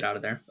wanted to get out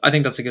of there. I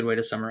think that's a good way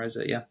to summarize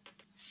it, yeah.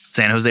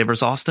 San Jose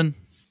versus Austin.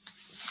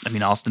 I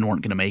mean, Austin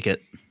weren't going to make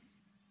it.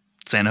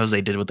 San Jose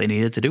did what they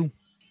needed to do.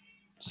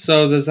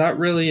 So does that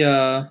really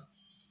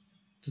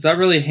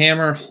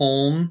hammer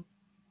home?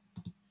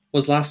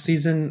 Was last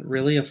season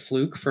really a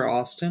fluke for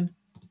Austin?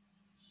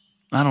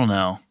 I don't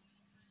know.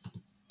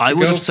 I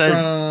would have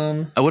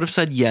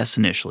said yes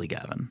initially,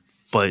 Gavin.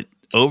 But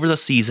over the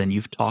season,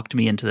 you've talked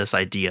me into this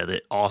idea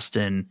that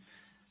Austin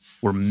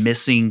were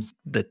missing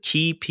the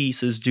key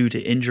pieces due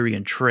to injury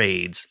and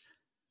trades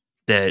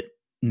that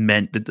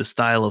meant that the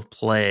style of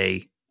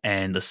play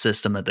and the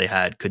system that they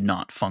had could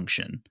not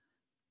function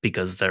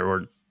because there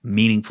were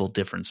meaningful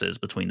differences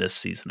between this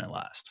season and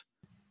last.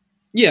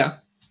 Yeah.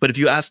 But if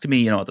you asked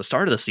me, at the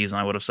start of the season,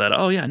 I would have said,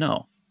 oh, yeah,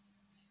 no.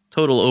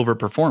 Total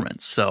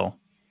overperformance. So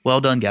well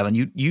done, Gavin.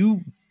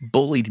 You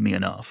bullied me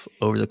enough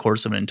over the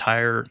course of an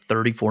entire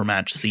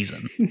 34-match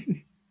season.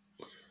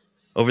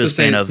 Over the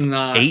span of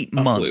 8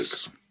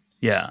 months. Fluke.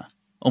 Yeah.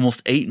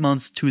 Almost 8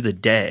 months to the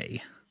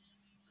day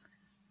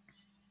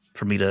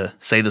for me to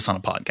say this on a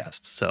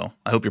podcast. So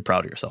I hope you're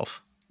proud of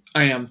yourself.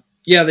 I am.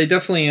 Yeah, they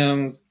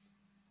definitely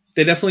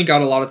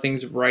got a lot of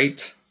things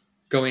right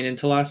going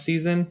into last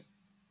season.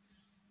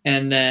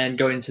 And then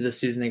going into this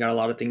season, they got a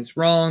lot of things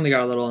wrong. They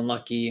got a little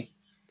unlucky.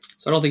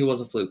 So I don't think it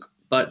was a fluke.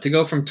 But to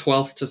go from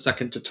 12th to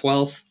 2nd to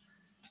 12th,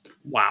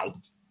 wow.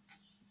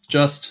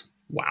 Just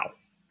wow.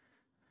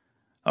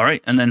 All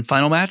right. And then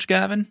final match,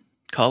 Gavin.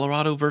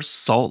 Colorado versus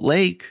Salt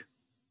Lake.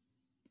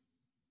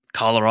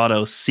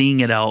 Colorado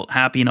seeing it out,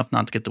 happy enough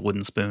not to get the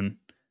wooden spoon.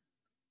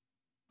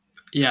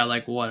 Yeah,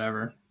 like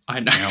whatever.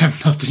 I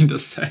have nothing to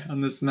say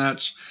on this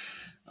match.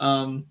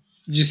 Did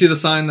you see the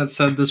sign that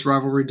said this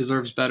rivalry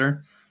deserves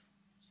better?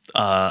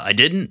 I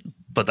didn't,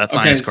 but that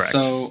sign is correct.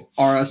 So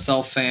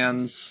RSL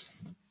fans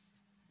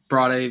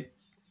brought a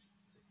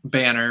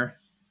banner.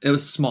 It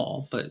was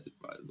small, but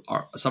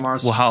some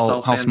RSL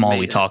how fans small are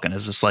we made talking?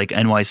 Is this like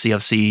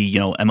NYCFC,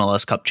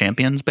 MLS Cup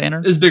Champions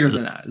banner? It's bigger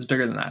than that. It's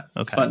bigger than that.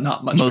 Okay. But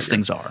not much Most bigger.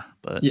 things are,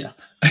 but yeah.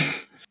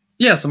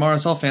 Yeah, some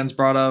RSL fans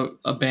brought out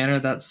a banner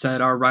that said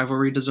our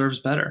rivalry deserves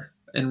better.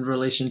 in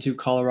relation to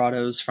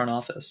Colorado's front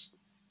office.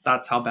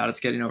 That's how bad it's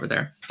getting over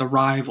there. The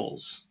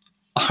rivals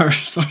are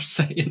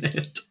saying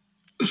it.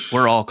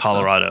 We're all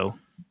Colorado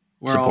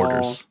We're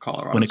supporters all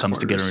Colorado when it comes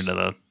to getting rid of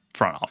the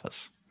front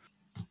office.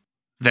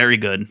 Very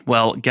good.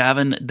 Well,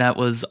 Gavin, that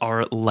was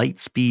our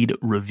Lightspeed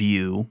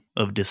review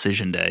of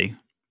Decision Day.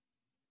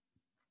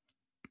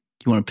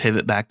 You want to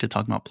pivot back to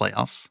talking about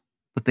playoffs?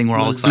 The thing we're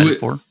all excited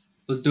for?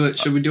 Let's do it.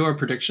 Should we do our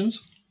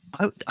predictions?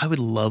 I would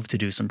love to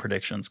do some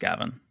predictions,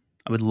 Gavin.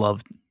 I would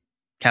love,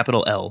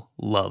 capital L,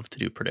 love to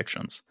do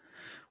predictions.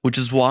 Which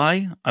is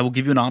why I will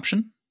give you an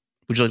option.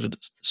 Would you like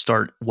to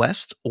start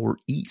West or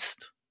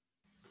East?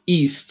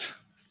 East.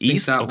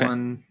 East? That okay.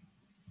 one.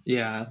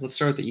 Yeah, let's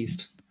start with the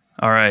East.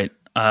 All right.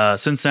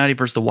 Cincinnati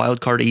versus the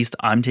wild card East.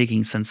 I'm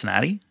taking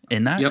Cincinnati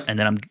in that. Yep. And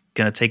then I'm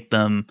going to take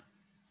them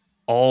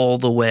all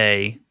the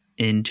way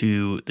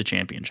into the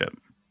championship.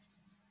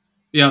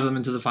 You have them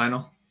into the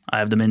final? I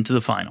have them into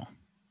the final.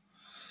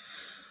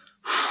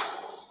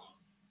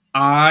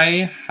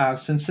 I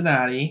have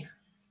Cincinnati,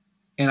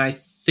 and I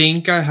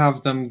think I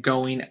have them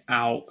going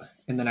out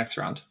in the next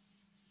round.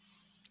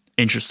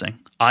 Interesting.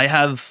 I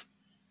have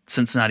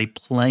Cincinnati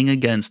playing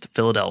against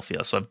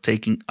Philadelphia. So I've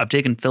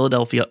taken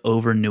Philadelphia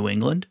over New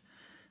England,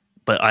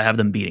 but I have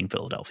them beating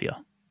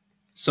Philadelphia.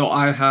 So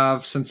I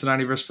have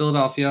Cincinnati versus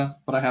Philadelphia,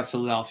 but I have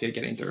Philadelphia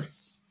getting through.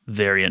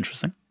 Very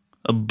interesting.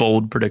 A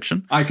bold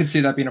prediction. I could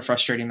see that being a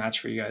frustrating match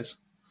for you guys.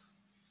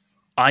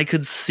 I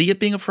could see it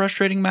being a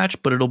frustrating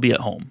match, but it'll be at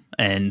home.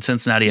 And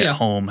Cincinnati at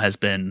home has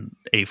been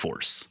a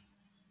force.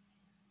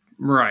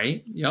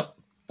 Right. Yep.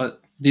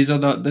 But this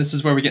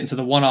is where we get into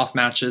the one-off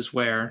matches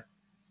where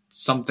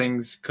some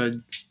things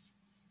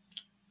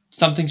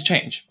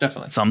change.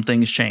 Definitely. Some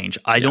things change.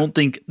 I don't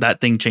think that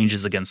thing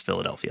changes against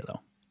Philadelphia, though.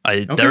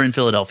 Okay. They're in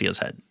Philadelphia's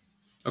head.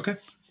 Okay.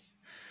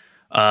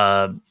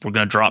 We're going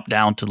to drop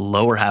down to the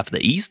lower half of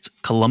the East.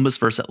 Columbus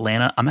versus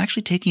Atlanta. I'm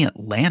actually taking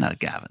Atlanta,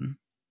 Gavin.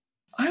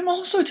 I'm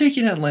also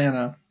taking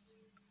Atlanta.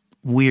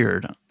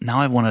 Weird. Now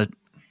I want to.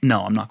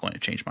 No, I'm not going to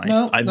change mine.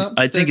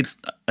 I think it's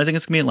going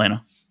to be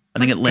Atlanta. I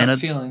think Atlanta.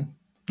 Feeling.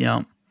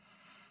 Yeah.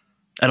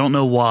 I don't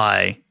know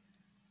why,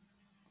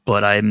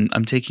 but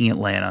I'm taking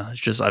Atlanta.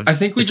 It's just I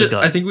think we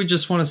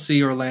just want to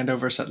see Orlando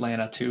versus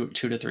Atlanta two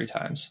to three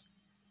times.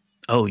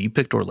 Oh, you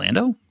picked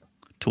Orlando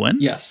to win?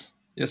 Yes,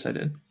 I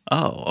did.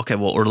 Oh, okay.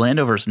 Well,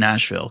 Orlando versus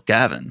Nashville.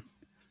 Gavin,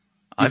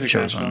 I've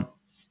chosen. Nashville?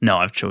 No,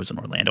 I've chosen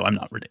Orlando. I'm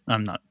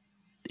not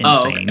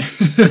insane.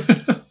 Oh,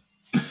 okay.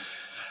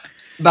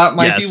 That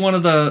might be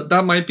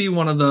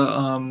one of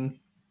the.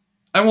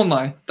 I won't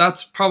lie.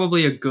 That's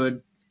probably a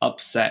good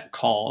upset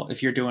call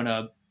if you're doing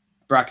a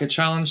bracket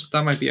challenge.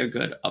 That might be a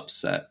good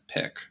upset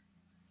pick.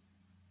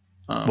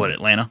 What,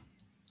 Atlanta?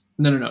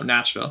 No,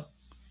 Nashville.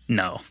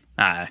 No,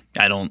 I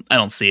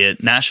don't see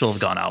it. Nashville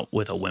have gone out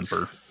with a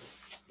whimper.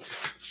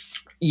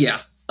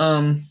 Yeah.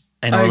 And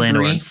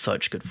Orlando are in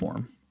such good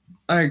form.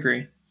 I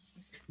agree,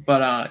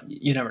 but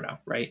you never know,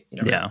 right? You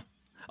never know.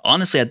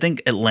 Honestly, I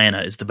think Atlanta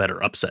is the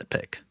better upset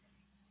pick.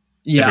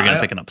 Yeah, if you're gonna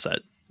pick an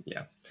upset.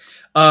 Yeah.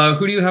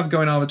 Who do you have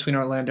going on between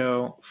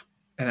Orlando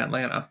and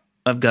Atlanta?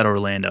 I've got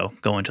Orlando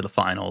going to the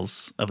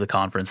finals of the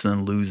conference and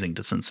then losing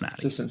to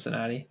Cincinnati. Which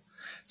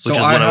is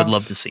what I would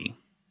love to see.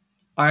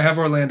 I have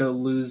Orlando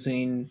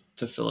losing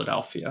to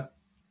Philadelphia.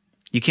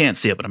 You can't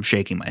see it, but I'm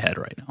shaking my head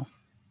right now.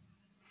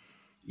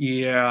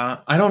 Yeah,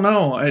 I don't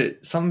know.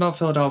 Something about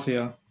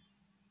Philadelphia.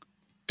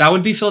 That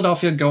would be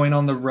Philadelphia going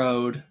on the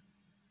road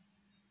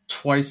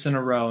twice in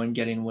a row and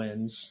getting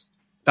wins.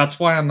 That's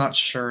why I'm not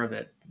sure of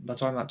it.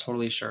 That's why I'm not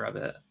totally sure of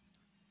it.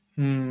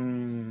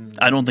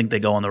 I don't think they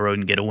go on the road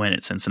and get a win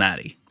at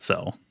Cincinnati.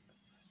 So,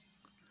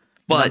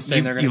 but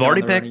you've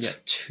already picked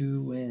get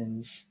 2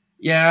 wins.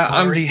 Yeah,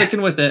 I'm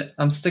sticking with it.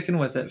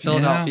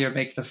 Philadelphia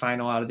make the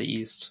final out of the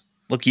East.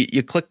 Look,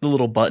 you click the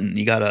little button.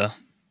 You gotta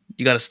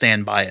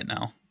stand by it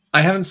now.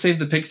 I haven't saved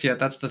the picks yet.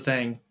 That's the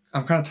thing.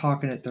 I'm kind of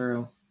talking it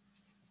through.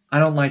 I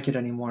don't like it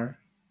anymore.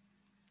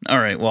 All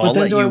right. Well,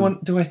 but then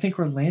do I think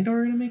Orlando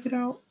are going to make it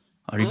out?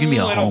 Are you going to be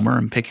a homer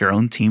and pick your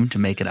own team to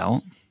make it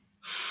out?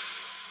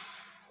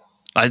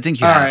 I think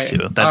you have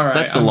to.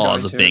 That's the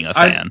laws of being a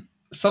fan.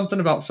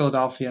 Something about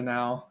Philadelphia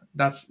now.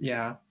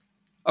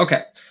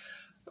 Okay.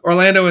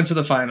 Orlando into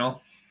the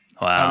final.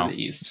 Wow. Out of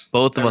the East.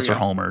 Both of us are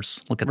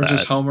homers. Look at that. We're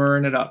just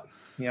homering it up.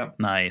 Yep.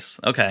 Nice.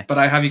 Okay. But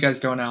I have you guys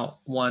going out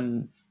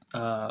one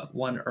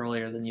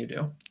earlier than you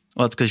do.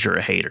 Well, it's because you're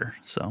a hater.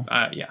 So.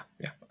 Yeah,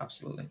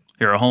 absolutely.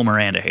 You're a homer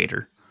and a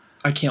hater.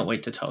 I can't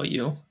wait to tell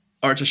you.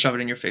 Or to shove it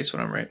in your face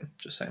when I'm right.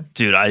 Just saying.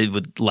 Dude, I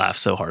would laugh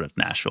so hard if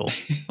Nashville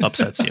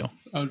upsets you.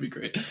 That would be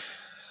great.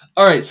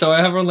 All right, so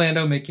I have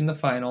Orlando making the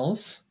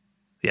finals.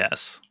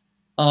 Yes.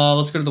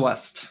 Let's go to the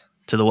West.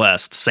 To the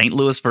West. St.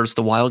 Louis versus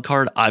the wild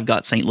card. I've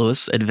got St.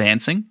 Louis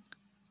advancing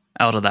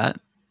out of that.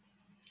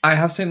 I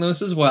have St.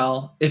 Louis as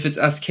well. If it's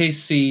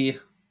SKC,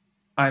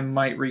 I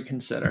might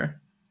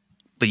reconsider.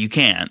 But you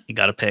can't. You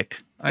got to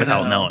pick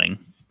without knowing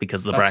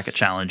because the bracket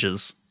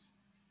challenges.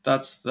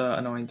 That's the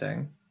annoying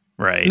thing.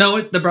 Right. No,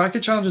 the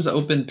bracket challenge is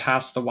open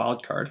past the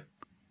wild card.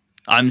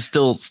 I'm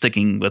still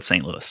sticking with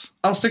St. Louis.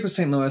 I'll stick with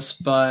St. Louis,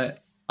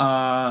 but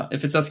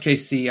If it's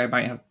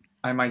SKC,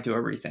 I might do a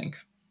rethink.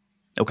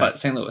 Okay. But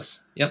St.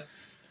 Louis. Yep.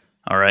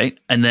 All right.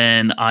 And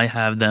then I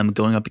have them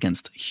going up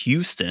against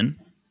Houston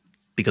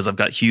because I've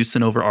got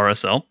Houston over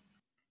RSL.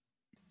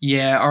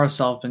 Yeah,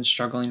 RSL have been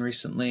struggling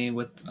recently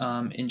with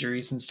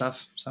injuries and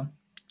stuff. So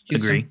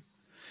Houston. Agree.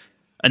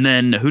 And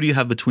then who do you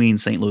have between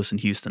St. Louis and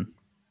Houston?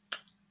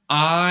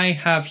 I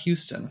have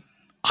Houston.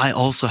 I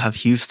also have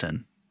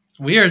Houston.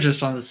 We are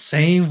just on the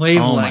same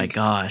wavelength. Oh my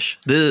gosh.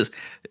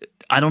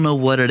 I don't know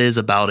what it is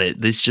about it.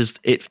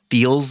 It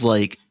feels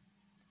like,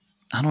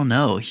 I don't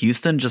know.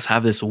 Houston just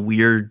have this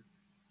weird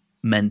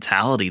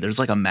mentality. There's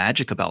like a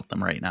magic about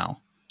them right now.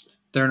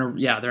 They're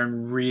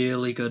in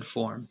really good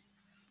form.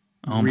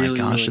 Oh my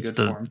gosh, it's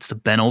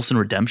the Ben Olsen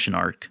redemption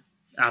arc.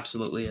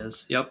 Absolutely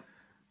is. Yep.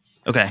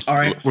 Okay. All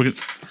right. We're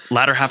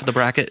latter half of the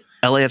bracket.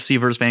 LAFC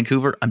versus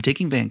Vancouver. I'm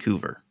taking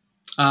Vancouver.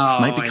 This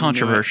might be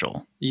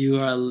controversial.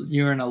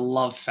 You're in a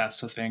love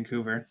fest with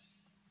Vancouver.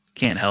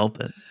 Can't help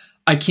it.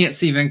 I can't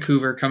see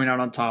Vancouver coming out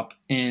on top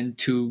in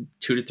two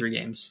to three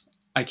games.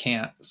 I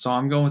can't. So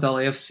I'm going with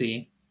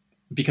LAFC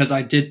because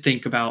I did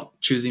think about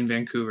choosing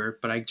Vancouver,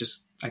 but I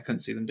couldn't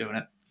see them doing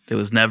it. It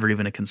was never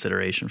even a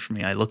consideration for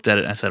me. I looked at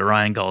it and I said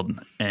Ryan Gauld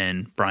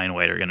and Brian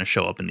White are going to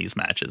show up in these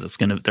matches.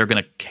 They're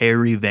going to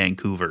carry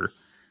Vancouver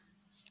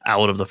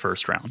out of the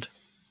first round.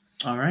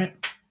 All right.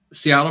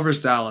 Seattle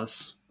versus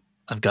Dallas.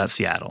 I've got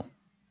Seattle.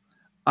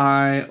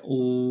 I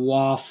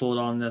waffled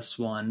on this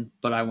one,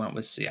 but I went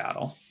with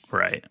Seattle.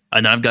 Right.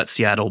 And I've got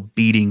Seattle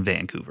beating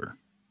Vancouver.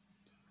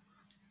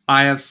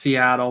 I have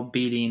Seattle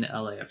beating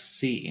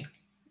LAFC.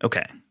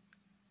 Okay.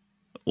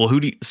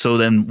 Well, so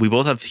then we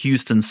both have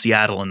Houston,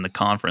 Seattle in the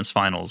conference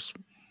finals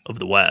of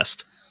the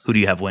West. Who do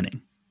you have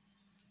winning?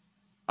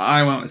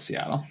 I went with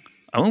Seattle.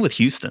 I went with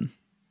Houston.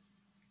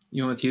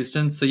 You went with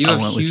Houston? So you have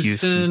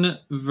Houston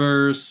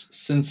versus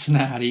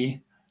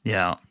Cincinnati.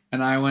 Yeah.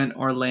 And I went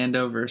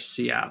Orlando versus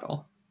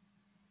Seattle.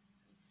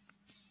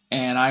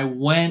 And I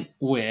went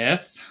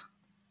with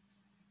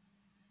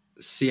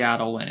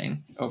Seattle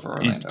winning over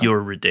Orlando.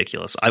 You're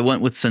ridiculous. I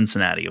went with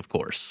Cincinnati, of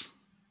course.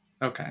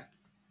 Okay.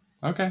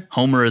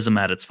 Homerism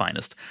at its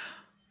finest.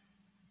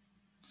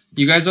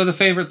 You guys are the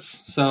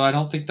favorites, so I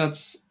don't think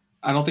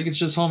it's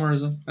just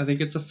homerism. I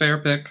think it's a fair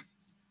pick.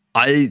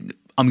 I'm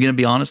going to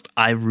be honest.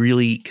 I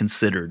really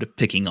considered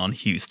picking on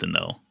Houston,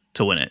 though,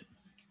 to win it.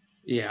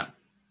 Yeah.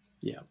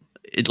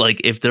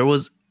 If there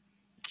was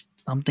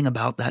something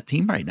about that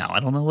team right now,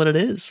 I don't know what it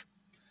is.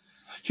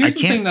 I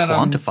can't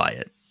quantify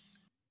it.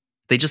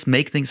 They just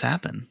make things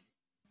happen.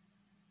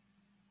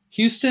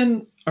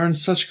 Houston are in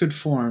such good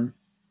form.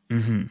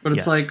 Mm-hmm. But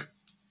it's like,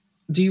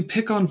 do you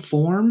pick on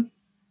form?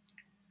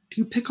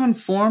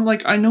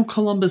 Like, I know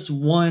Columbus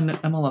won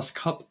MLS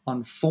Cup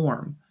on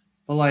form,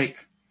 but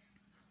like,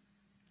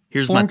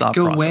 here's form my thought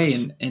could go process.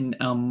 away in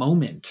a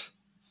moment.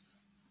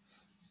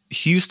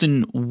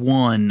 Houston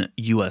won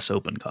U.S.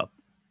 Open Cup,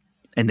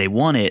 and they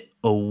won it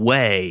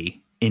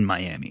away in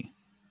Miami.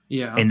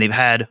 Yeah. And they've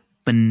had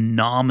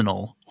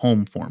phenomenal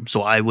home form.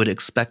 So I would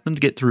expect them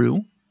to get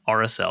through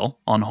RSL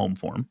on home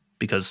form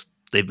because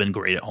they've been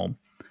great at home.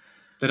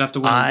 They'd have to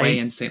win away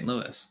in St.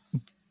 Louis.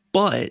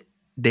 But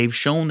they've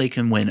shown they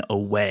can win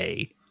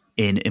away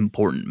in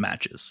important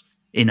matches,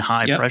 in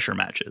high-pressure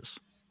matches.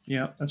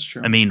 Yeah, that's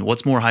true. I mean,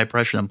 what's more high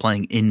pressure than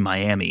playing in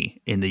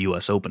Miami in the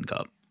U.S. Open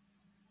Cup?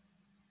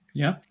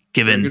 Yeah.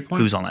 Given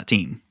who's on that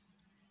team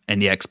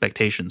and the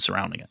expectations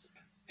surrounding it.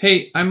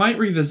 Hey, I might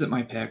revisit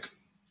my pick.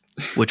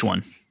 Which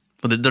one?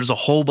 Well, there's a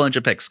whole bunch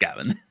of picks,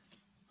 Gavin.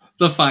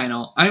 The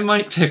final. I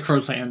might pick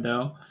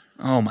Orlando.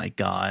 Oh my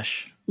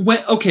gosh.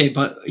 Okay,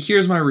 but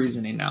here's my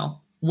reasoning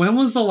now. When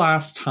was the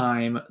last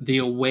time the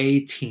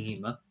away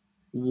team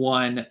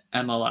won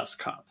MLS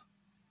Cup?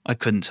 I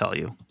couldn't tell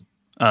you.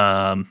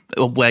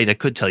 Wait, I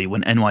could tell you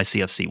when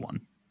NYCFC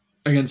won.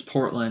 Against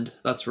Portland,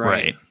 that's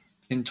right.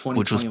 In 2021.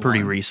 Which was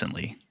pretty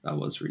recently. That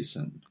was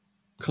recent.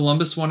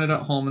 Columbus won it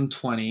at home in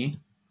 20.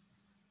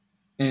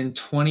 In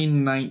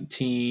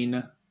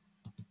 2019,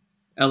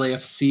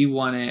 LAFC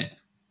won it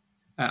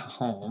at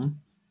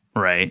home.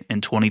 Right. In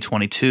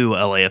 2022,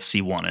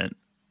 LAFC won it.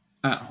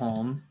 At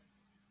home.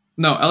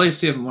 No,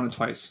 LAFC haven't won it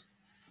twice.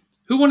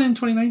 Who won it in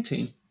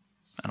 2019?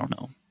 I don't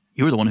know.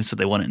 You were the one who said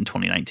they won it in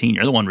 2019.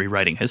 You're the one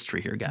rewriting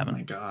history here, Gavin. Oh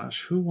my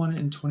gosh. Who won it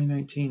in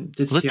 2019?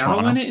 Did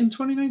Seattle win it in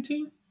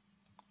 2019?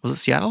 Was it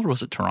Seattle or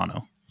was it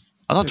Toronto?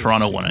 I thought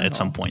Toronto won it at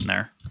some point in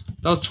there.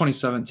 That was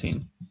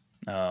 2017.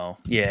 Oh,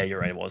 yeah, you're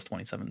right. It was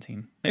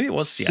 2017. Maybe it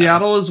was Seattle.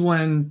 Seattle is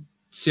when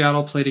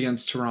Seattle played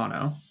against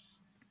Toronto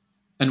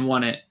and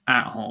won it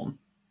at home.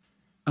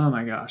 Oh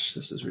my gosh,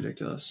 this is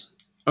ridiculous.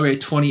 Okay,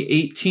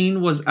 2018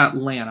 was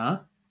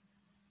Atlanta.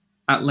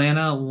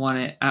 Atlanta won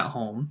it at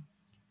home.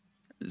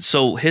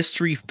 So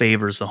history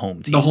favors the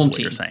home team. The home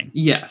team. You're saying.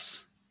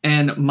 Yes.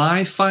 And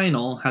my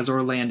final has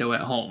Orlando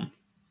at home.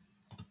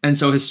 And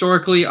so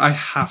historically, I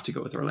have to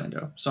go with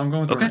Orlando. So I'm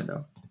going with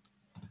Orlando.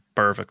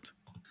 Perfect.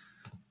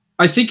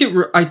 I think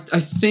I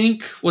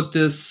think what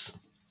this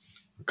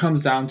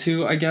comes down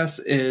to, I guess,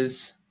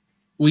 is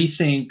we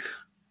think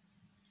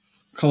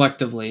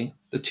collectively,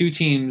 the two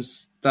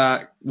teams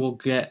that will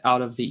get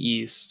out of the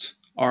East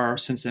are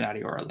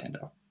Cincinnati or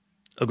Orlando.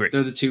 Agree.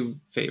 They're the two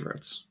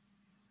favorites.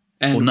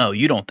 And well, no,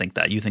 you don't think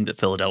that. You think that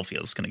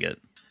Philadelphia is going to get.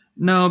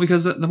 No,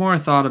 because the more I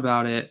thought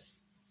about it,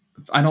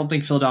 I don't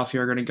think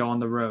Philadelphia are going to go on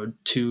the road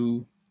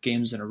 2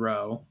 games in a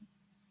row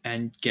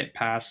and get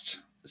past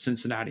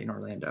Cincinnati and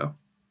Orlando.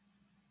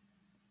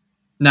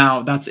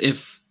 Now, that's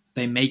if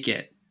they make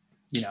it,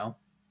 you know.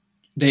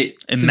 They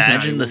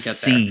imagine the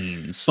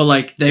scenes. But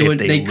like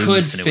they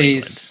could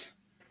face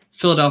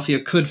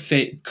Philadelphia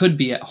could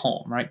be at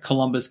home, right?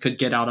 Columbus could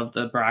get out of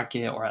the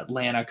bracket or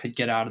Atlanta could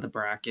get out of the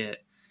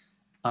bracket.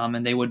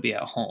 And they would be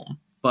at home.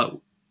 But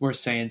we're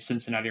saying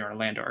Cincinnati or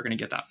Orlando are going to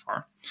get that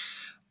far.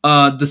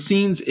 The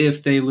scenes,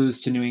 if they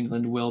lose to New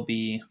England, will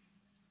be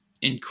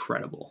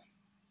incredible.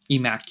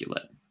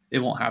 Immaculate. It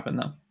won't happen,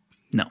 though.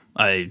 No,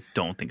 I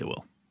don't think it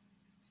will.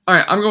 All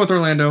right, I'm going with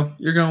Orlando.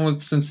 You're going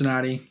with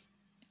Cincinnati.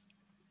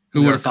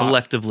 Who would have thought?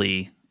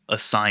 Collectively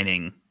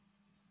assigning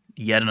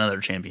yet another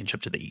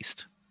championship to the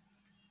East.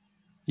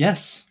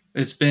 Yes,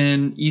 it's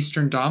been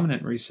Eastern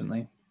dominant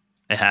recently.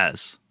 It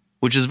has,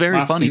 which is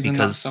very funny because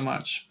not so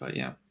much, but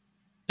yeah.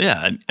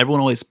 Yeah, everyone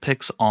always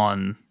picks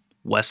on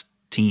West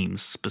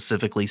teams,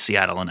 specifically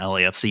Seattle and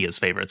LAFC, as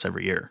favorites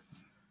every year.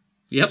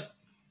 Yep.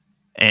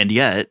 And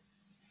yet,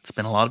 it's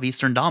been a lot of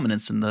Eastern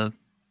dominance in the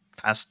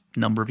past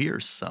number of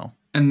years.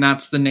 And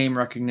that's the name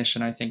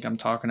recognition I think I'm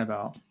talking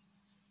about.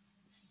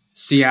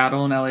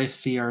 Seattle and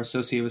LAFC are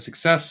associated with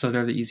success, so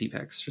they're the easy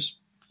picks. Just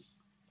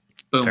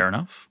boom. Fair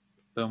enough.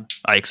 Boom.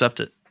 I accept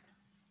it.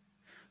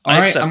 All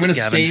right, I'm going to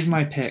save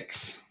my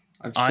picks.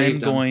 I'm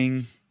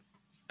going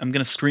to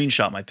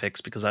screenshot my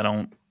picks because I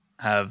don't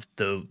have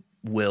the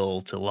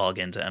will to log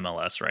into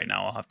MLS right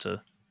now. I'll have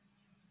to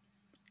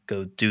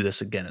go do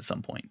this again at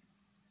some point,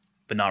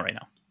 but not right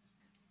now.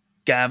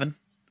 Gavin,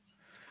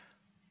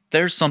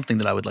 there's something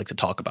that I would like to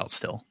talk about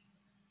still.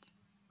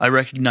 I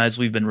recognize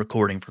we've been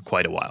recording for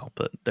quite a while,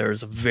 but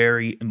there's a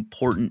very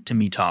important to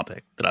me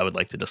topic that I would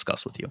like to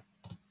discuss with you.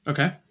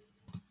 Okay.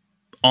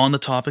 On the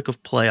topic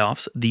of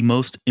playoffs, the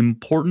most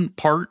important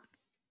part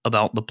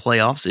about the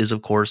playoffs is,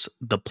 of course,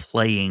 the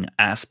playing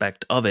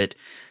aspect of it.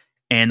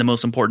 And the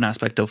most important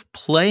aspect of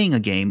playing a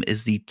game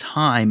is the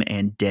time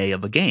and day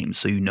of a game,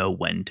 so you know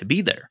when to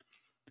be there.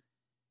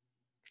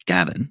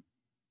 Gavin,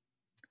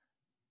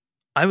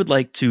 I would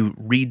like to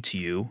read to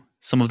you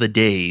some of the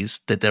days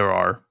that there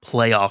are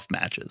playoff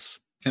matches.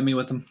 Hit me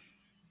with them.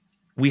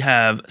 We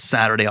have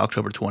Saturday,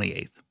 October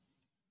 28th.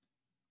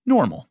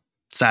 Normal.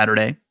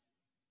 Saturday.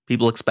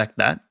 People expect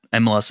that.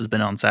 MLS has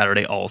been on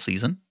Saturday all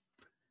season.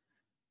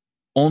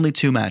 Only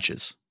 2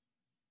 matches.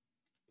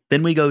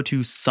 Then we go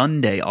to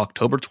Sunday,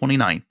 October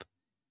 29th.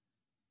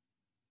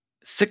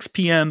 6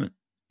 p.m.,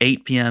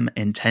 8 p.m.,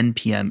 and 10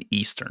 p.m.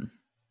 Eastern.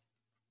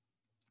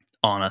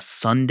 On a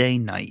Sunday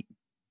night,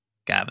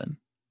 Gavin.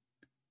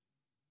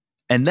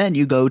 And then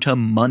you go to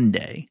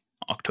Monday,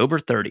 October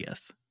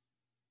 30th,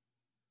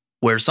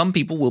 where some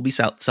people will be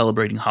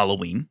celebrating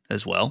Halloween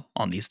as well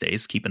on these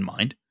days, keep in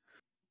mind.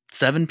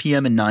 7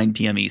 p.m. and 9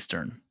 p.m.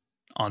 Eastern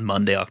on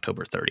Monday,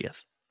 October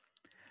 30th.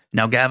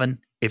 Now, Gavin,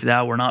 if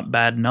that were not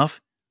bad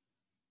enough,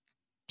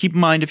 keep in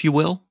mind, if you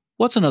will,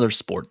 what's another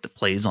sport that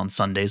plays on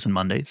Sundays and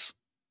Mondays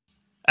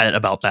at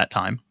about that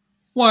time?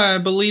 Why, I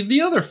believe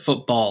the other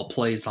football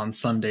plays on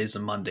Sundays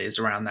and Mondays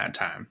around that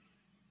time.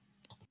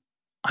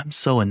 I'm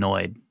so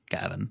annoyed,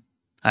 Gavin.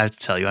 I have to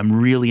tell you, I'm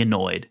really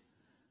annoyed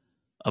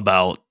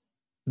about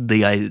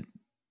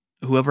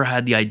whoever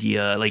had the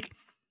idea. Like,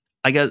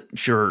 I get,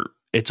 sure,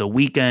 it's a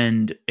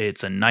weekend,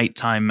 it's a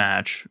nighttime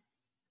match,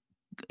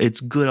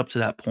 it's good up to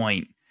that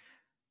point.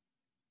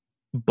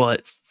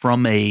 But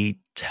from a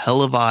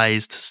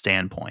televised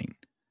standpoint,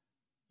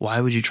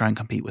 why would you try and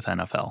compete with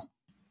NFL?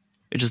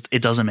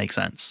 It doesn't make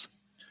sense.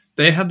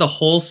 They had the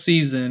whole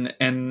season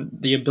and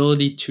the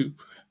ability to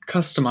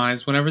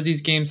customize whenever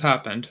these games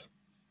happened.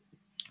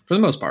 For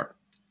the most part,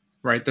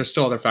 right? There's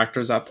still other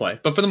factors at play.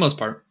 But for the most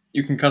part,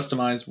 you can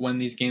customize when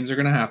these games are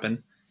going to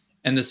happen.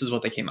 And this is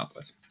what they came up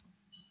with.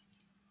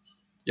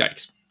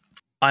 Yikes.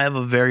 I have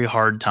a very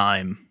hard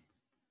time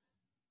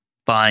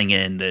buying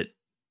in that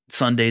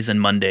Sundays and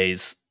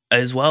Mondays,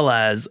 as well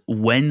as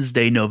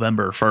Wednesday,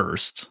 November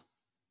 1st,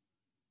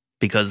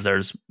 because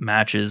there's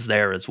matches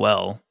there as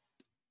well.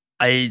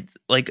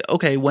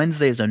 Okay,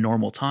 Wednesday is a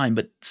normal time,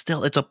 but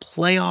still, it's a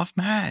playoff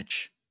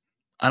match.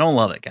 I don't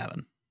love it,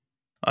 Gavin.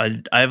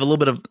 I have a little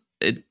bit of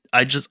it.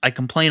 I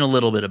complain a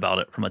little bit about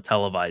it from a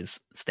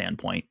televised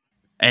standpoint.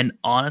 And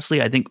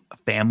honestly, I think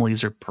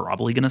families are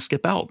probably going to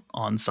skip out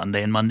on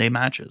Sunday and Monday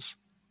matches.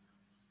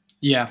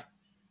 Yeah.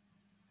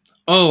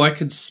 Oh, I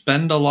could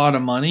spend a lot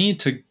of money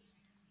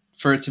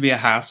for it to be a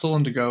hassle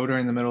and to go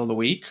during the middle of the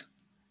week.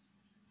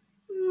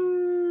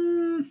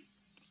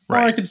 Right.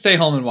 Or I could stay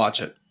home and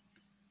watch it.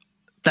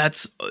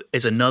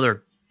 It's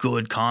another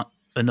good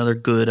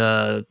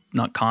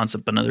not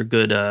concept, but another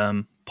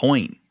good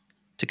point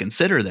to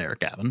consider there,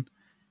 Gavin,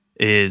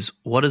 is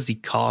what is the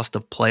cost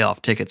of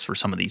playoff tickets for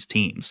some of these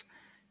teams?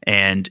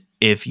 And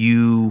if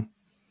you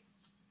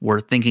were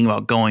thinking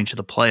about going to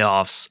the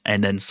playoffs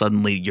and then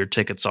suddenly your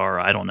tickets are,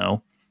 I don't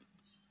know,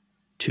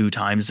 2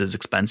 times as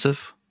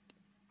expensive,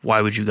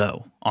 why would you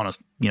go on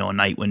a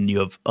night when you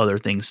have other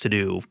things to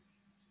do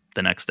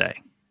the next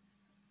day?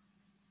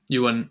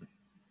 You wouldn't.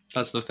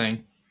 That's the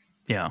thing.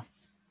 Yeah.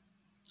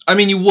 I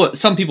mean, you would.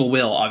 Some people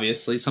will,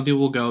 obviously. Some people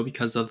will go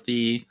because of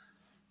the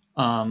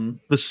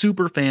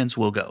super fans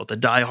will go. The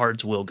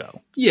diehards will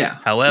go. Yeah.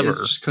 However,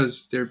 just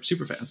because they're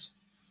super fans,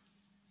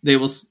 they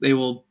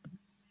will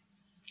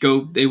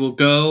go. They will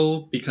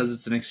go because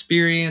it's an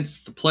experience.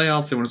 It's the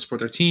playoffs. They want to support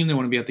their team. They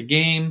want to be at the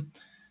game.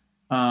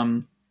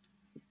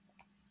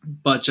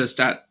 But just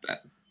at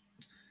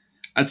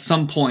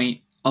some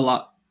point,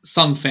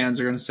 some fans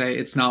are going to say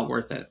it's not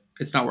worth it.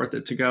 It's not worth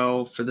it to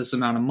go for this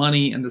amount of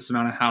money and this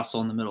amount of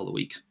hassle in the middle of the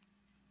week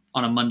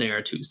on a Monday or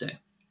a Tuesday.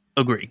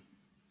 Agree.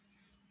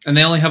 And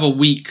they only have a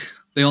week.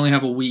 They only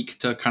have a week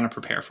to kind of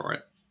prepare for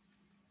it.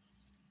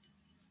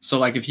 So,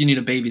 like, if you need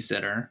a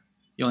babysitter,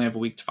 you only have a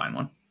week to find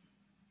one.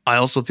 I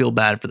also feel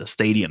bad for the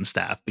stadium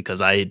staff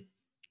because I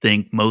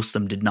think most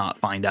of them did not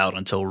find out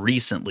until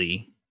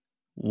recently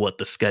what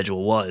the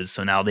schedule was.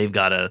 So now they've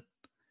got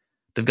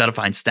to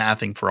find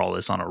staffing for all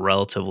this on a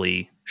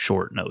relatively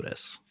short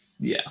notice.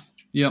 Yeah.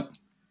 Yep.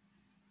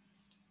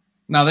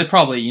 Now they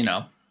probably,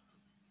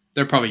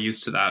 they're probably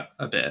used to that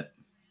a bit.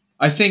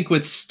 I think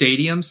with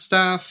stadium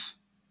staff,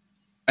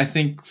 I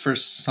think for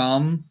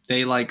some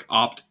they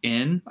opt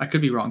in. I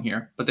could be wrong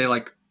here, but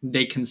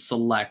they can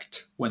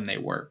select when they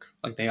work.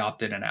 Like they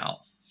opt in and out.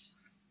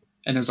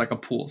 And there's a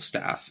pool of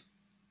staff,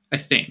 I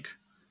think.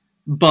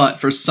 But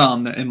for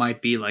some, it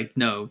might be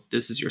no,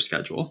 this is your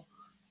schedule.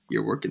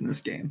 You're working this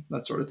game,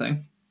 that sort of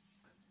thing.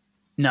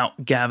 Now,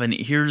 Gavin,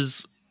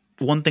 here's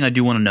one thing I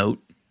do want to note.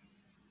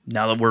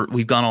 Now that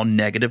we've gone all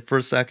negative for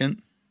a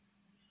second,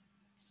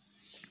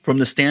 from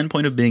the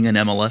standpoint of being an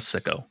MLS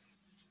sicko,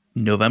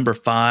 November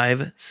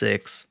 5,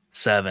 6,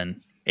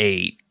 7,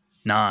 8,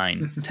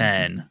 9,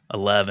 10,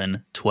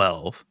 11,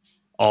 12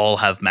 all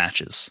have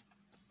matches.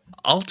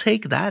 I'll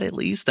take that at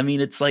least. I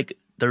mean, it's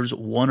there's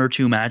 1 or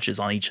 2 matches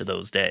on each of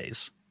those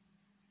days.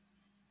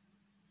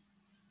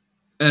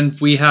 And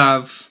we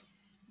have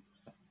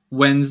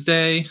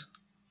Wednesday,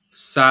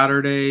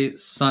 Saturday,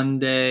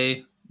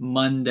 Sunday,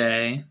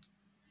 Monday.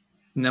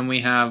 And then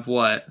we have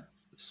what?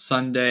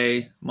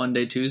 Sunday,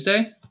 Monday,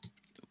 Tuesday?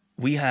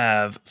 We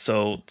have,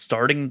 so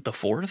starting the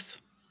 4th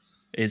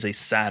is a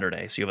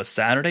Saturday. So you have a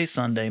Saturday,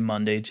 Sunday,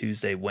 Monday,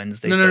 Tuesday,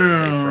 Wednesday,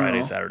 Thursday,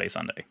 Friday, Saturday,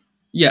 Sunday.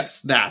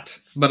 Yes, that.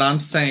 But I'm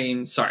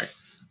saying, sorry,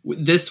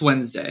 this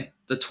Wednesday,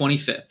 the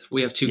 25th,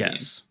 we have 2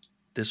 games.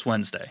 This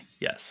Wednesday,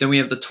 yes. Then we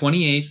have the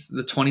 28th,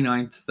 the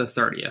 29th, the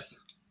 30th.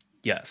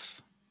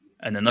 Yes.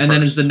 And then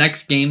then is the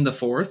next game the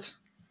 4th?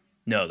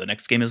 No, the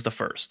next game is the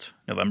 1st,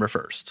 November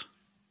 1st.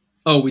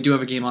 Oh, we do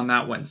have a game on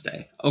that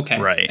Wednesday. Okay.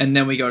 Right. And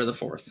then we go to the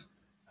 4th.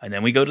 And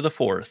then we go to the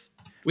 4th.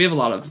 We have a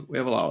lot of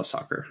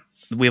soccer.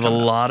 We have a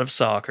lot of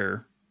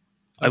soccer.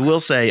 Okay. I will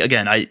say,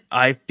 again,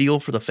 I feel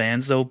for the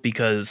fans, though,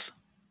 because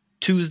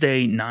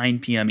Tuesday, 9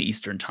 p.m.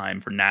 Eastern time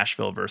for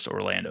Nashville versus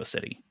Orlando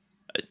City.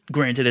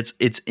 Granted,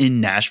 it's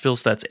in Nashville,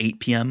 so that's 8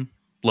 p.m.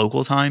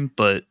 local time,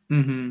 but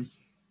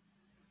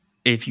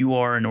if you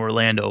are an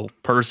Orlando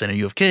person and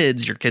you have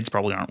kids, your kids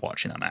probably aren't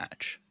watching that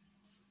match.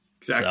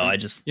 Exactly.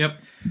 So Yep.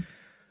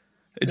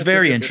 It's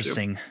very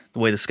interesting the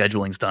way the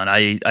scheduling's done.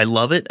 I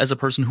love it as a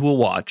person who will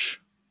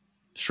watch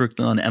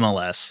strictly on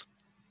MLS,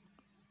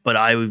 but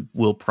I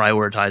will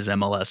prioritize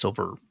MLS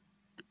over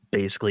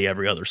basically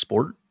every other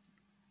sport.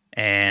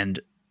 And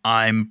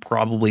I'm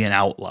probably an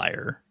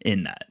outlier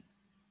in that.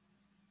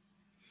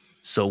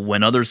 So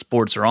when other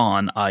sports are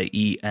on,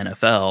 i.e.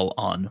 NFL,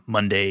 on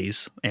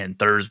Mondays and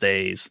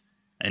Thursdays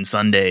and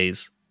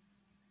Sundays,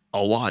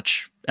 I'll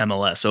watch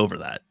MLS over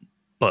that.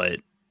 But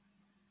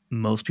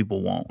most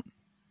people won't.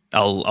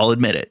 I'll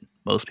admit it.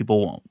 Most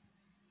people won't.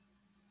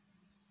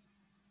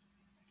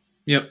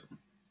 Yep.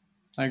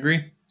 I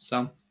agree.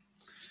 So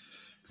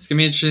it's going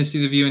to be interesting to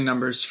see the viewing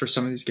numbers for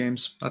some of these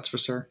games. That's for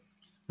sure.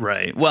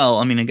 Right. Well,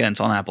 I mean, again, it's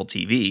on Apple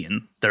TV,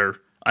 and they're,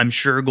 I'm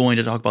sure, going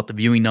to talk about the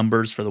viewing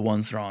numbers for the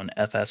ones that are on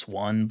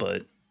FS1,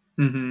 but...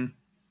 Mm-hmm.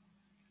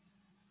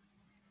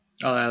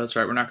 Oh, yeah, that's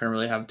right. We're not going to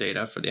really have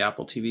data for the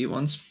Apple TV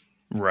ones.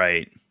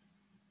 Right.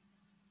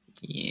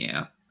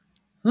 Yeah.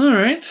 All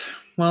right.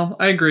 Well,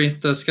 I agree.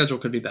 The schedule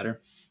could be better.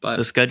 But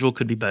the schedule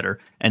could be better.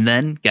 And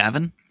then,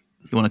 Gavin,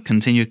 you want to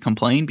continue to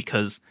complain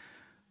because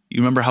you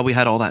remember how we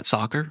had all that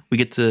soccer? We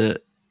get to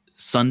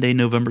Sunday,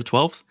 November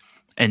 12th,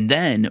 and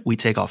then we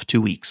take off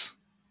 2 weeks.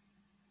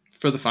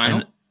 For the final?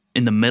 And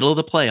in the middle of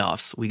the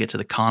playoffs, we get to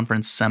the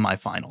conference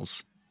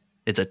semifinals.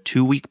 It's a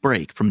 2-week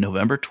break from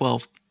November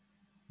 12th,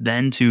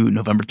 then to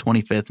November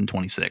 25th and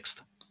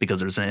 26th,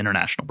 because there's an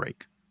international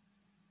break.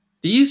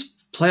 These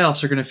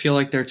playoffs are going to feel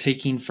like they're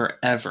taking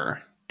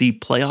forever. The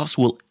playoffs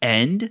will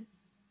end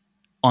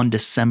on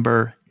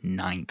December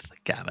 9th,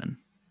 Gavin.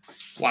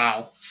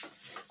 Wow.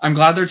 I'm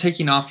glad they're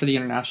taking off for the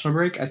international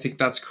break. I think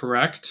that's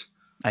correct.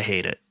 I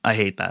hate it. I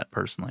hate that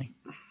personally.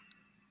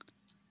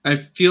 I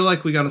feel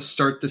like we got to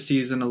start the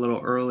season a little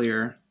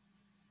earlier.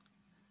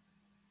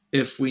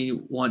 if we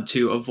want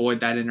to avoid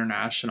that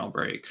international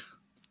break.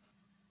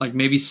 Like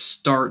maybe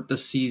start the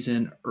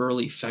season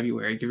early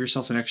February. Give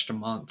yourself an extra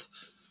month.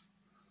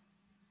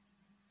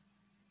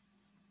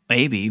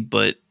 Maybe,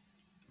 but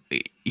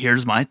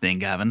here's my thing,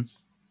 Gavin.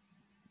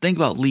 Think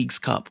about League's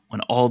Cup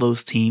when all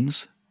those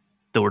teams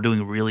that were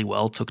doing really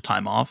well took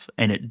time off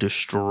and it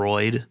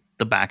destroyed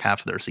the back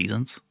half of their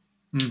seasons.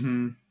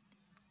 Mm-hmm.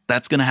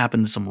 That's going to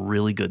happen to some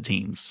really good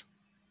teams.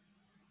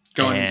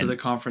 Going into the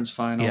conference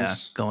finals. Yeah,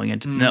 going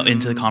into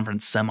into the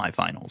conference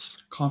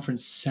semifinals.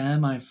 Conference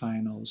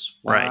semifinals.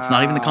 Wow. Right, it's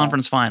not even the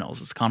conference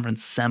finals. It's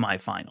conference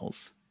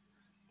semifinals.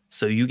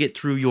 So you get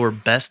through your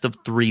best of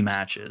 3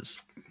 matches.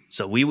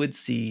 So we would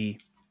see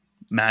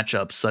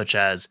matchups such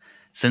as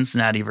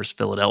Cincinnati versus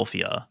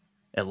Philadelphia,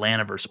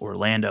 Atlanta versus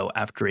Orlando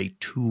after a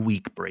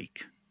 2-week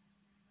break.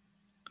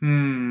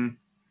 Wow.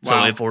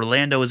 So if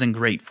Orlando is in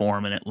great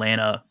form and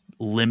Atlanta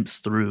limps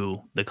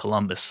through the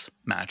Columbus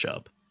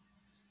matchup,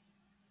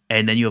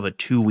 and then you have a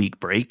 2-week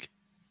break,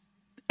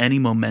 any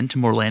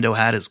momentum Orlando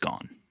had is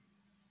gone.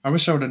 I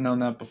wish I would have known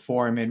that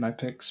before I made my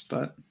picks,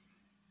 but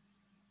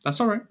that's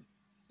all right.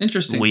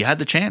 Interesting. We had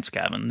the chance,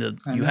 Gavin.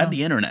 You had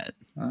the internet.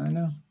 I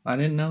know. I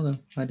didn't know, though.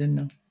 I didn't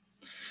know.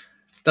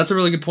 That's a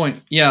really good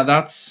point. Yeah,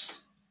 it's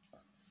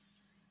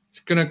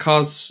going to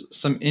cause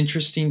some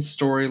interesting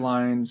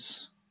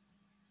storylines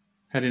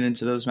heading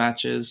into those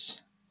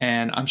matches,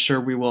 and I'm sure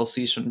we will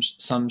see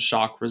some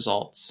shock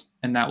results,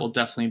 and that will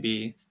definitely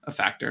be a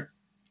factor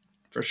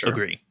for sure.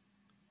 Agree.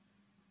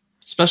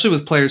 Especially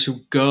with players who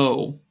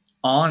go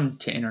on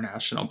to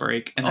international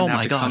break and then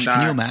have to come back.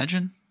 Can you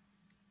imagine?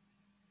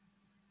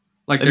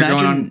 Like they're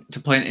going on to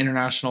play an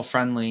international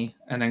friendly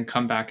and then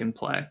come back and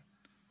play.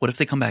 What if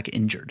they come back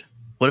injured?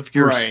 What if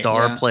your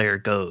star player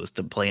goes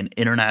to play an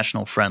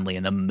international friendly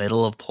in the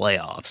middle of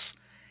playoffs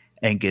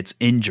and gets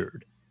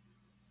injured?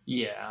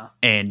 Yeah.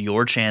 And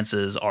your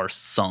chances are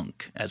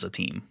sunk as a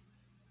team.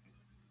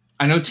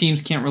 I know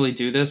teams can't really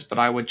do this, but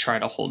I would try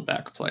to hold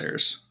back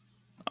players.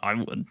 I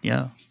would,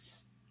 yeah.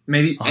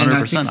 Maybe, and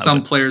I think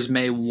some players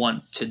may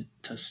want to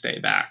stay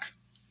back.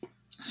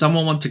 Some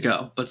will want to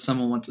go, but some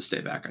will want to stay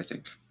back, I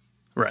think.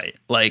 Right.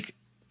 Like.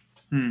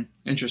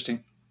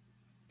 Interesting.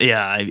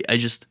 Yeah,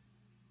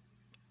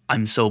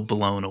 I'm so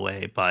blown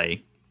away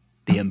by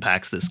the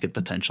impacts this could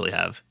potentially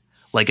have.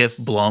 Like if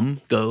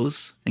Blum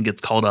goes and gets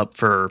called up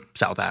for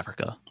South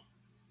Africa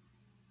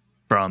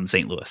from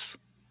St. Louis.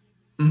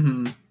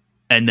 Mm-hmm.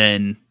 And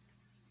then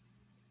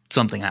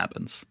something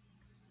happens.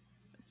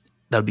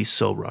 That would be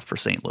so rough for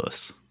St.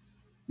 Louis.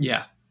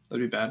 Yeah,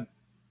 that'd be bad.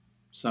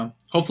 So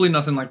hopefully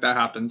nothing like that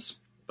happens.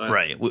 But.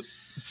 Right.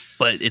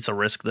 But it's a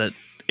risk that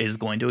is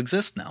going to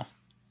exist now.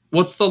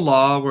 What's the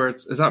law where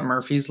is that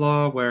Murphy's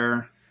Law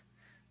where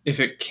if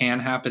it can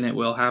happen, it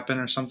will happen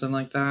or something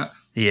like that?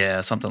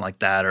 Yeah, something like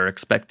that, or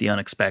expect the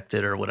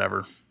unexpected or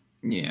whatever.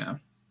 Yeah.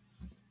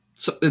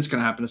 So it's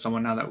going to happen to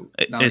someone now that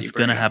it's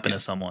going to happen to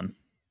someone.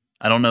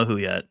 I don't know who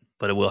yet,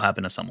 but it will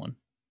happen to someone.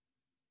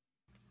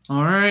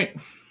 All right.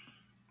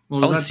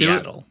 Well, does that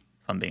Seattle, do it?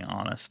 if I'm being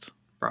honest.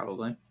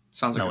 Probably.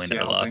 Sounds like a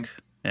Seattle thing.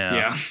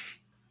 Yeah.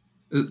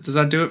 Does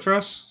that do it for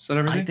us? Is that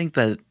everything? I think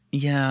that,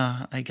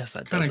 I guess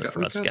that does it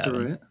for us,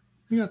 Gavin.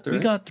 We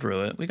got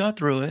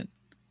through it.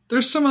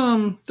 There's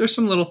some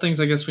little things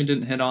I guess we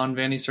didn't hit on.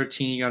 Vanni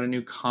Sartini got a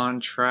new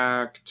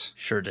contract.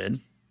 Sure did.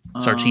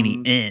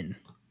 Sartini in.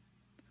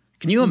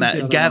 Can you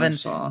imagine, Gavin?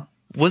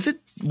 Was it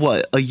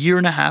a year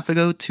and a half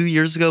ago, 2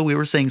 years ago? We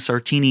were saying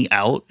Sartini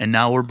out, and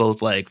now we're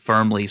both like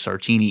firmly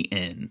Sartini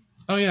in.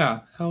 Oh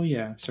yeah, hell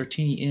yeah,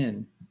 Sartini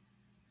in.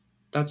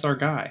 That's our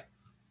guy.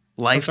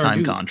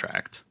 Lifetime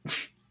contract.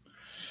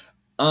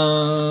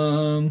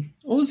 What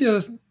was the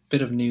other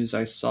bit of news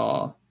I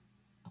saw?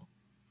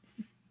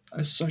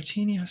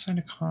 Sartini has signed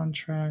a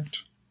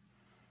contract.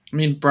 I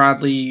mean,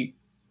 Bradley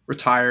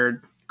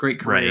retired. Great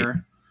career.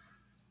 Right.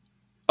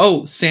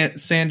 Oh,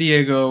 San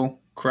Diego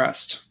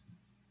Crest.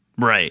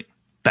 Right.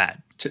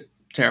 Bad.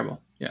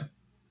 Terrible. Yeah.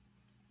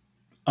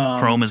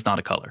 Chrome is not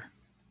a color.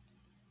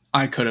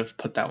 I could have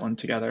put that one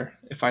together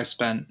if I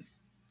spent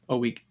a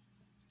week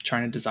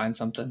trying to design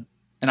something.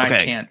 And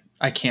okay.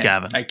 I can't.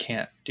 Gavin, I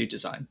can't do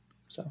design.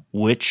 So,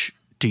 which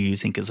do you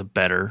think is a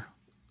better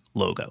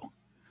logo?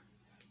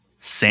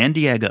 San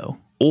Diego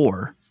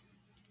or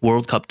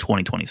World Cup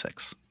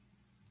 2026?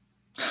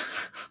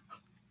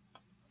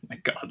 My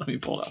God, let me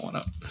pull that one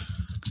up.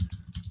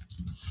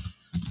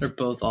 They're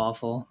both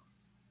awful.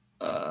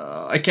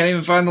 I can't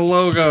even find the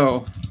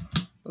logo.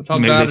 That's how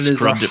bad it is.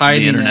 They're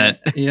hiding the internet.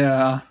 It.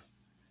 Yeah.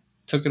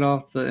 Took it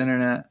off the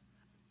internet.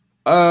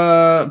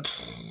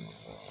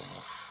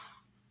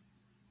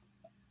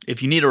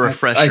 If you need a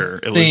refresher,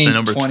 it was the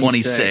number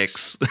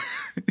 26.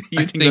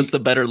 You think that's the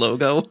better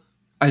logo?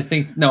 I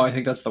think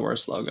that's the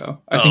worst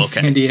logo. I think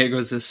San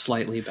Diego's is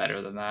slightly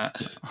better than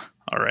that.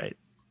 All right.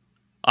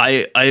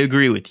 I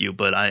agree with you,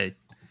 but I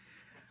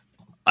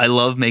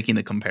love making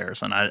the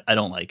comparison. I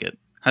don't like it.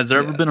 Has there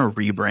ever been a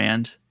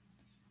rebrand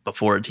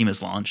before a team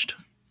is launched?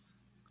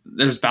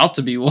 There's about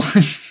to be one.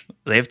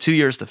 They have 2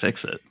 years to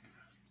fix it.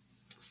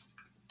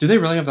 Do they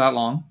really have that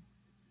long?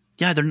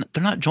 Yeah,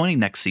 they're not joining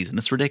next season.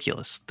 It's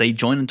ridiculous. They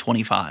join in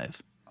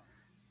 25.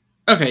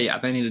 Okay, yeah,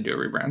 they need to do a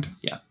rebrand.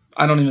 Yeah,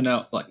 I don't even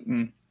know.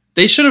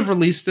 They should have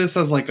released this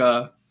as like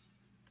a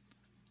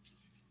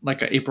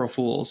April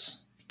Fool's.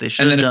 They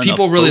should. And then have if done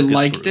people a really focus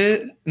liked group.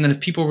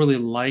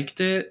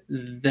 it,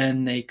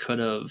 then they could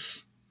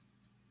have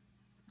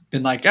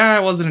been like,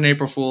 it wasn't an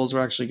April Fool's.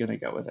 We're actually going to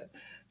go with it.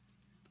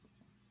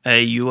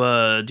 Hey, do you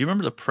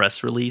remember the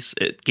press release?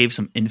 It gave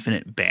some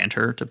infinite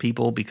banter to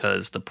people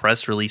because the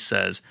press release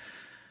says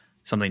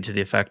something to the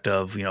effect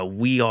of,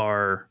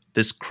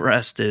 this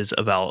crest is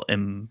about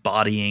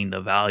embodying the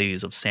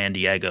values of San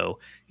Diego.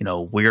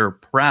 We're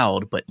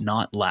proud but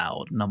not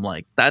loud. And I'm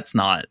like, that's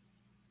not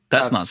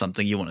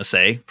something you want to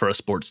say for a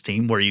sports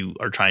team where you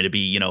are trying to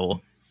be,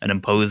 an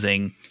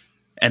imposing,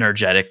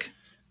 energetic.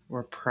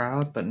 We're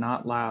proud but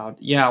not loud.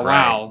 Yeah, Right.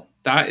 wow.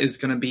 That is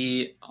going to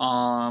be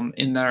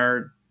in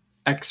their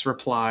X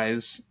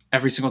replies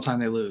every single time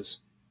they lose.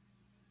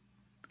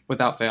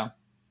 Without fail.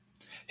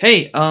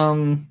 Hey,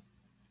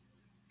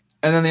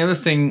 and then the other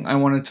thing I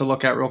wanted to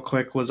look at real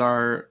quick was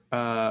our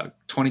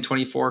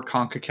 2024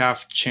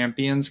 CONCACAF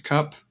Champions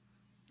Cup.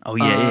 Oh,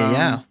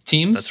 yeah.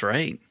 Teams. That's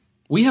right.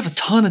 We have a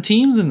ton of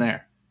teams in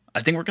there.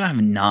 I think we're going to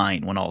have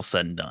 9 when all's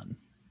said and done.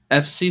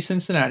 FC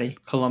Cincinnati,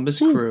 Columbus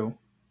Crew,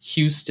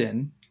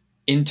 Houston,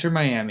 Inter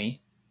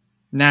Miami,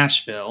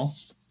 Nashville,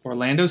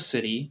 Orlando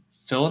City,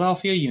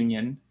 Philadelphia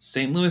Union,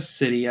 St. Louis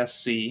City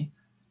SC,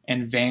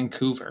 and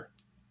Vancouver.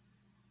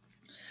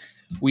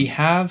 We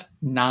have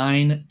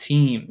 9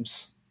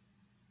 teams.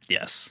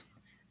 Yes.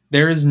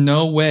 There is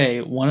no way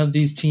one of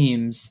these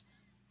teams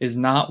is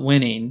not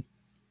winning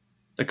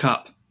the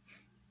cup.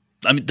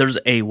 I mean, there's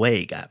a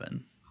way,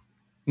 Gavin.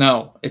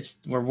 No,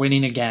 we're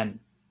winning again.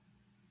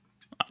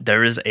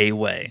 There is a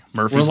way.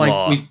 Murphy's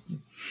Law.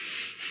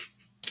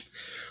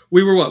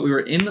 We were what? We were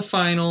in the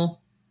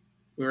final.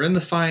 We were in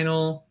the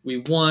final. We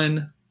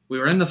won. We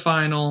were in the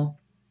final.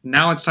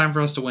 Now it's time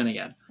for us to win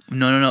again.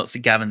 No. See,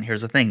 Gavin,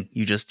 here's the thing.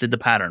 You just did the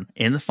pattern.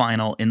 In the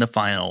final,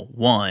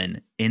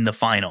 won, in the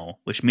final,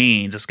 which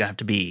means it's going to have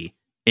to be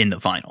in the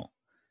final.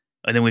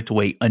 And then we have to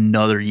wait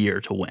another year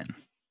to win.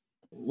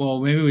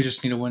 Well, maybe we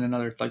just need to win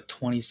another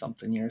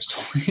 20-something years to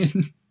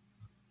win.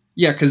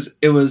 Yeah, because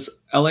it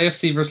was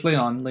LAFC versus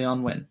Leon.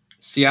 Leon win.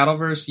 Seattle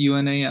versus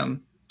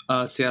UNAM.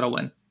 Seattle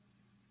win.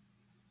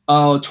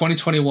 Oh,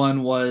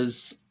 2021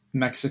 was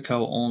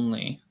Mexico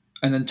only.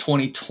 And then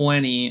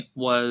 2020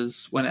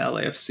 was when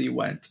LAFC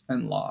went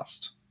and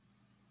lost.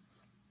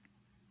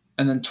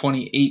 And then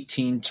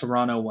 2018,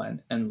 Toronto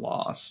went and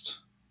lost.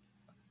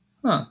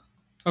 Huh.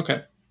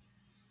 Okay.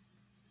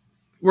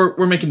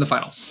 We're making the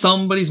final.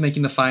 Somebody's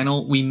making the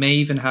final. We may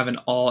even have an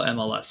all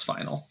MLS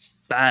final.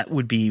 That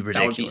would be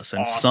ridiculous.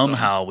 And awesome.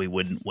 somehow we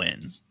wouldn't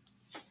win.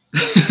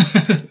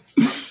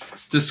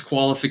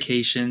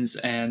 Disqualifications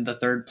and the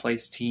third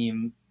place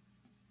team,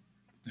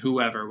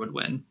 whoever would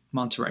win.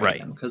 Monterrey,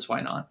 right? Because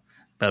why not?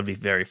 That would be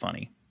very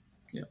funny.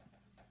 Yeah.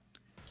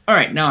 All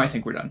right, now I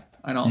think we're done.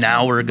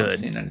 We're good.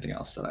 Seen anything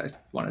else that I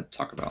want to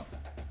talk about?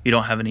 You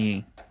don't have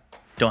any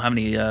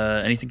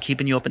anything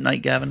keeping you up at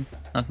night, Gavin?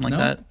 Nothing like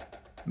that?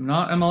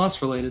 Not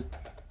MLS related.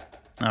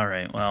 All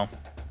right. Well,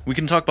 we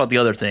can talk about the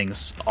other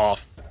things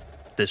off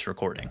this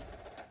recording.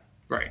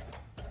 Right.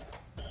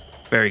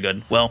 Very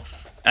good. Well,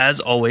 as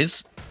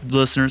always,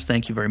 listeners,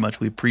 thank you very much.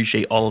 We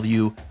appreciate all of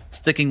you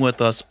sticking with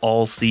us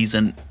all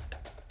season.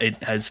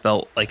 It has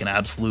felt like an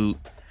absolute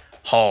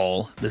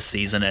haul this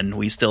season, and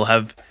we still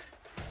have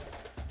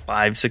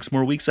 5-6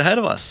 more weeks ahead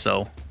of us.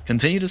 So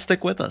continue to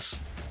stick with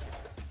us.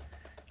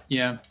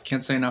 Yeah,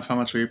 can't say enough how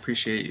much we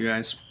appreciate you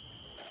guys.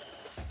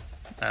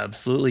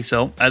 Absolutely.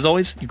 So, as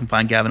always, you can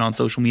find Gavin on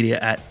social media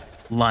at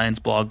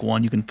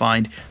LionsBlog1. You can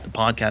find the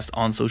podcast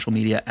on social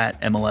media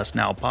at MLS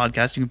Now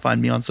Podcast. You can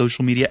find me on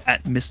social media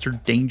at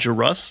Mr.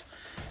 Dangerous.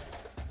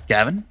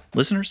 Gavin,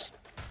 listeners,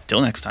 till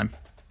next time.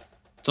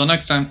 Till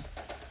next time.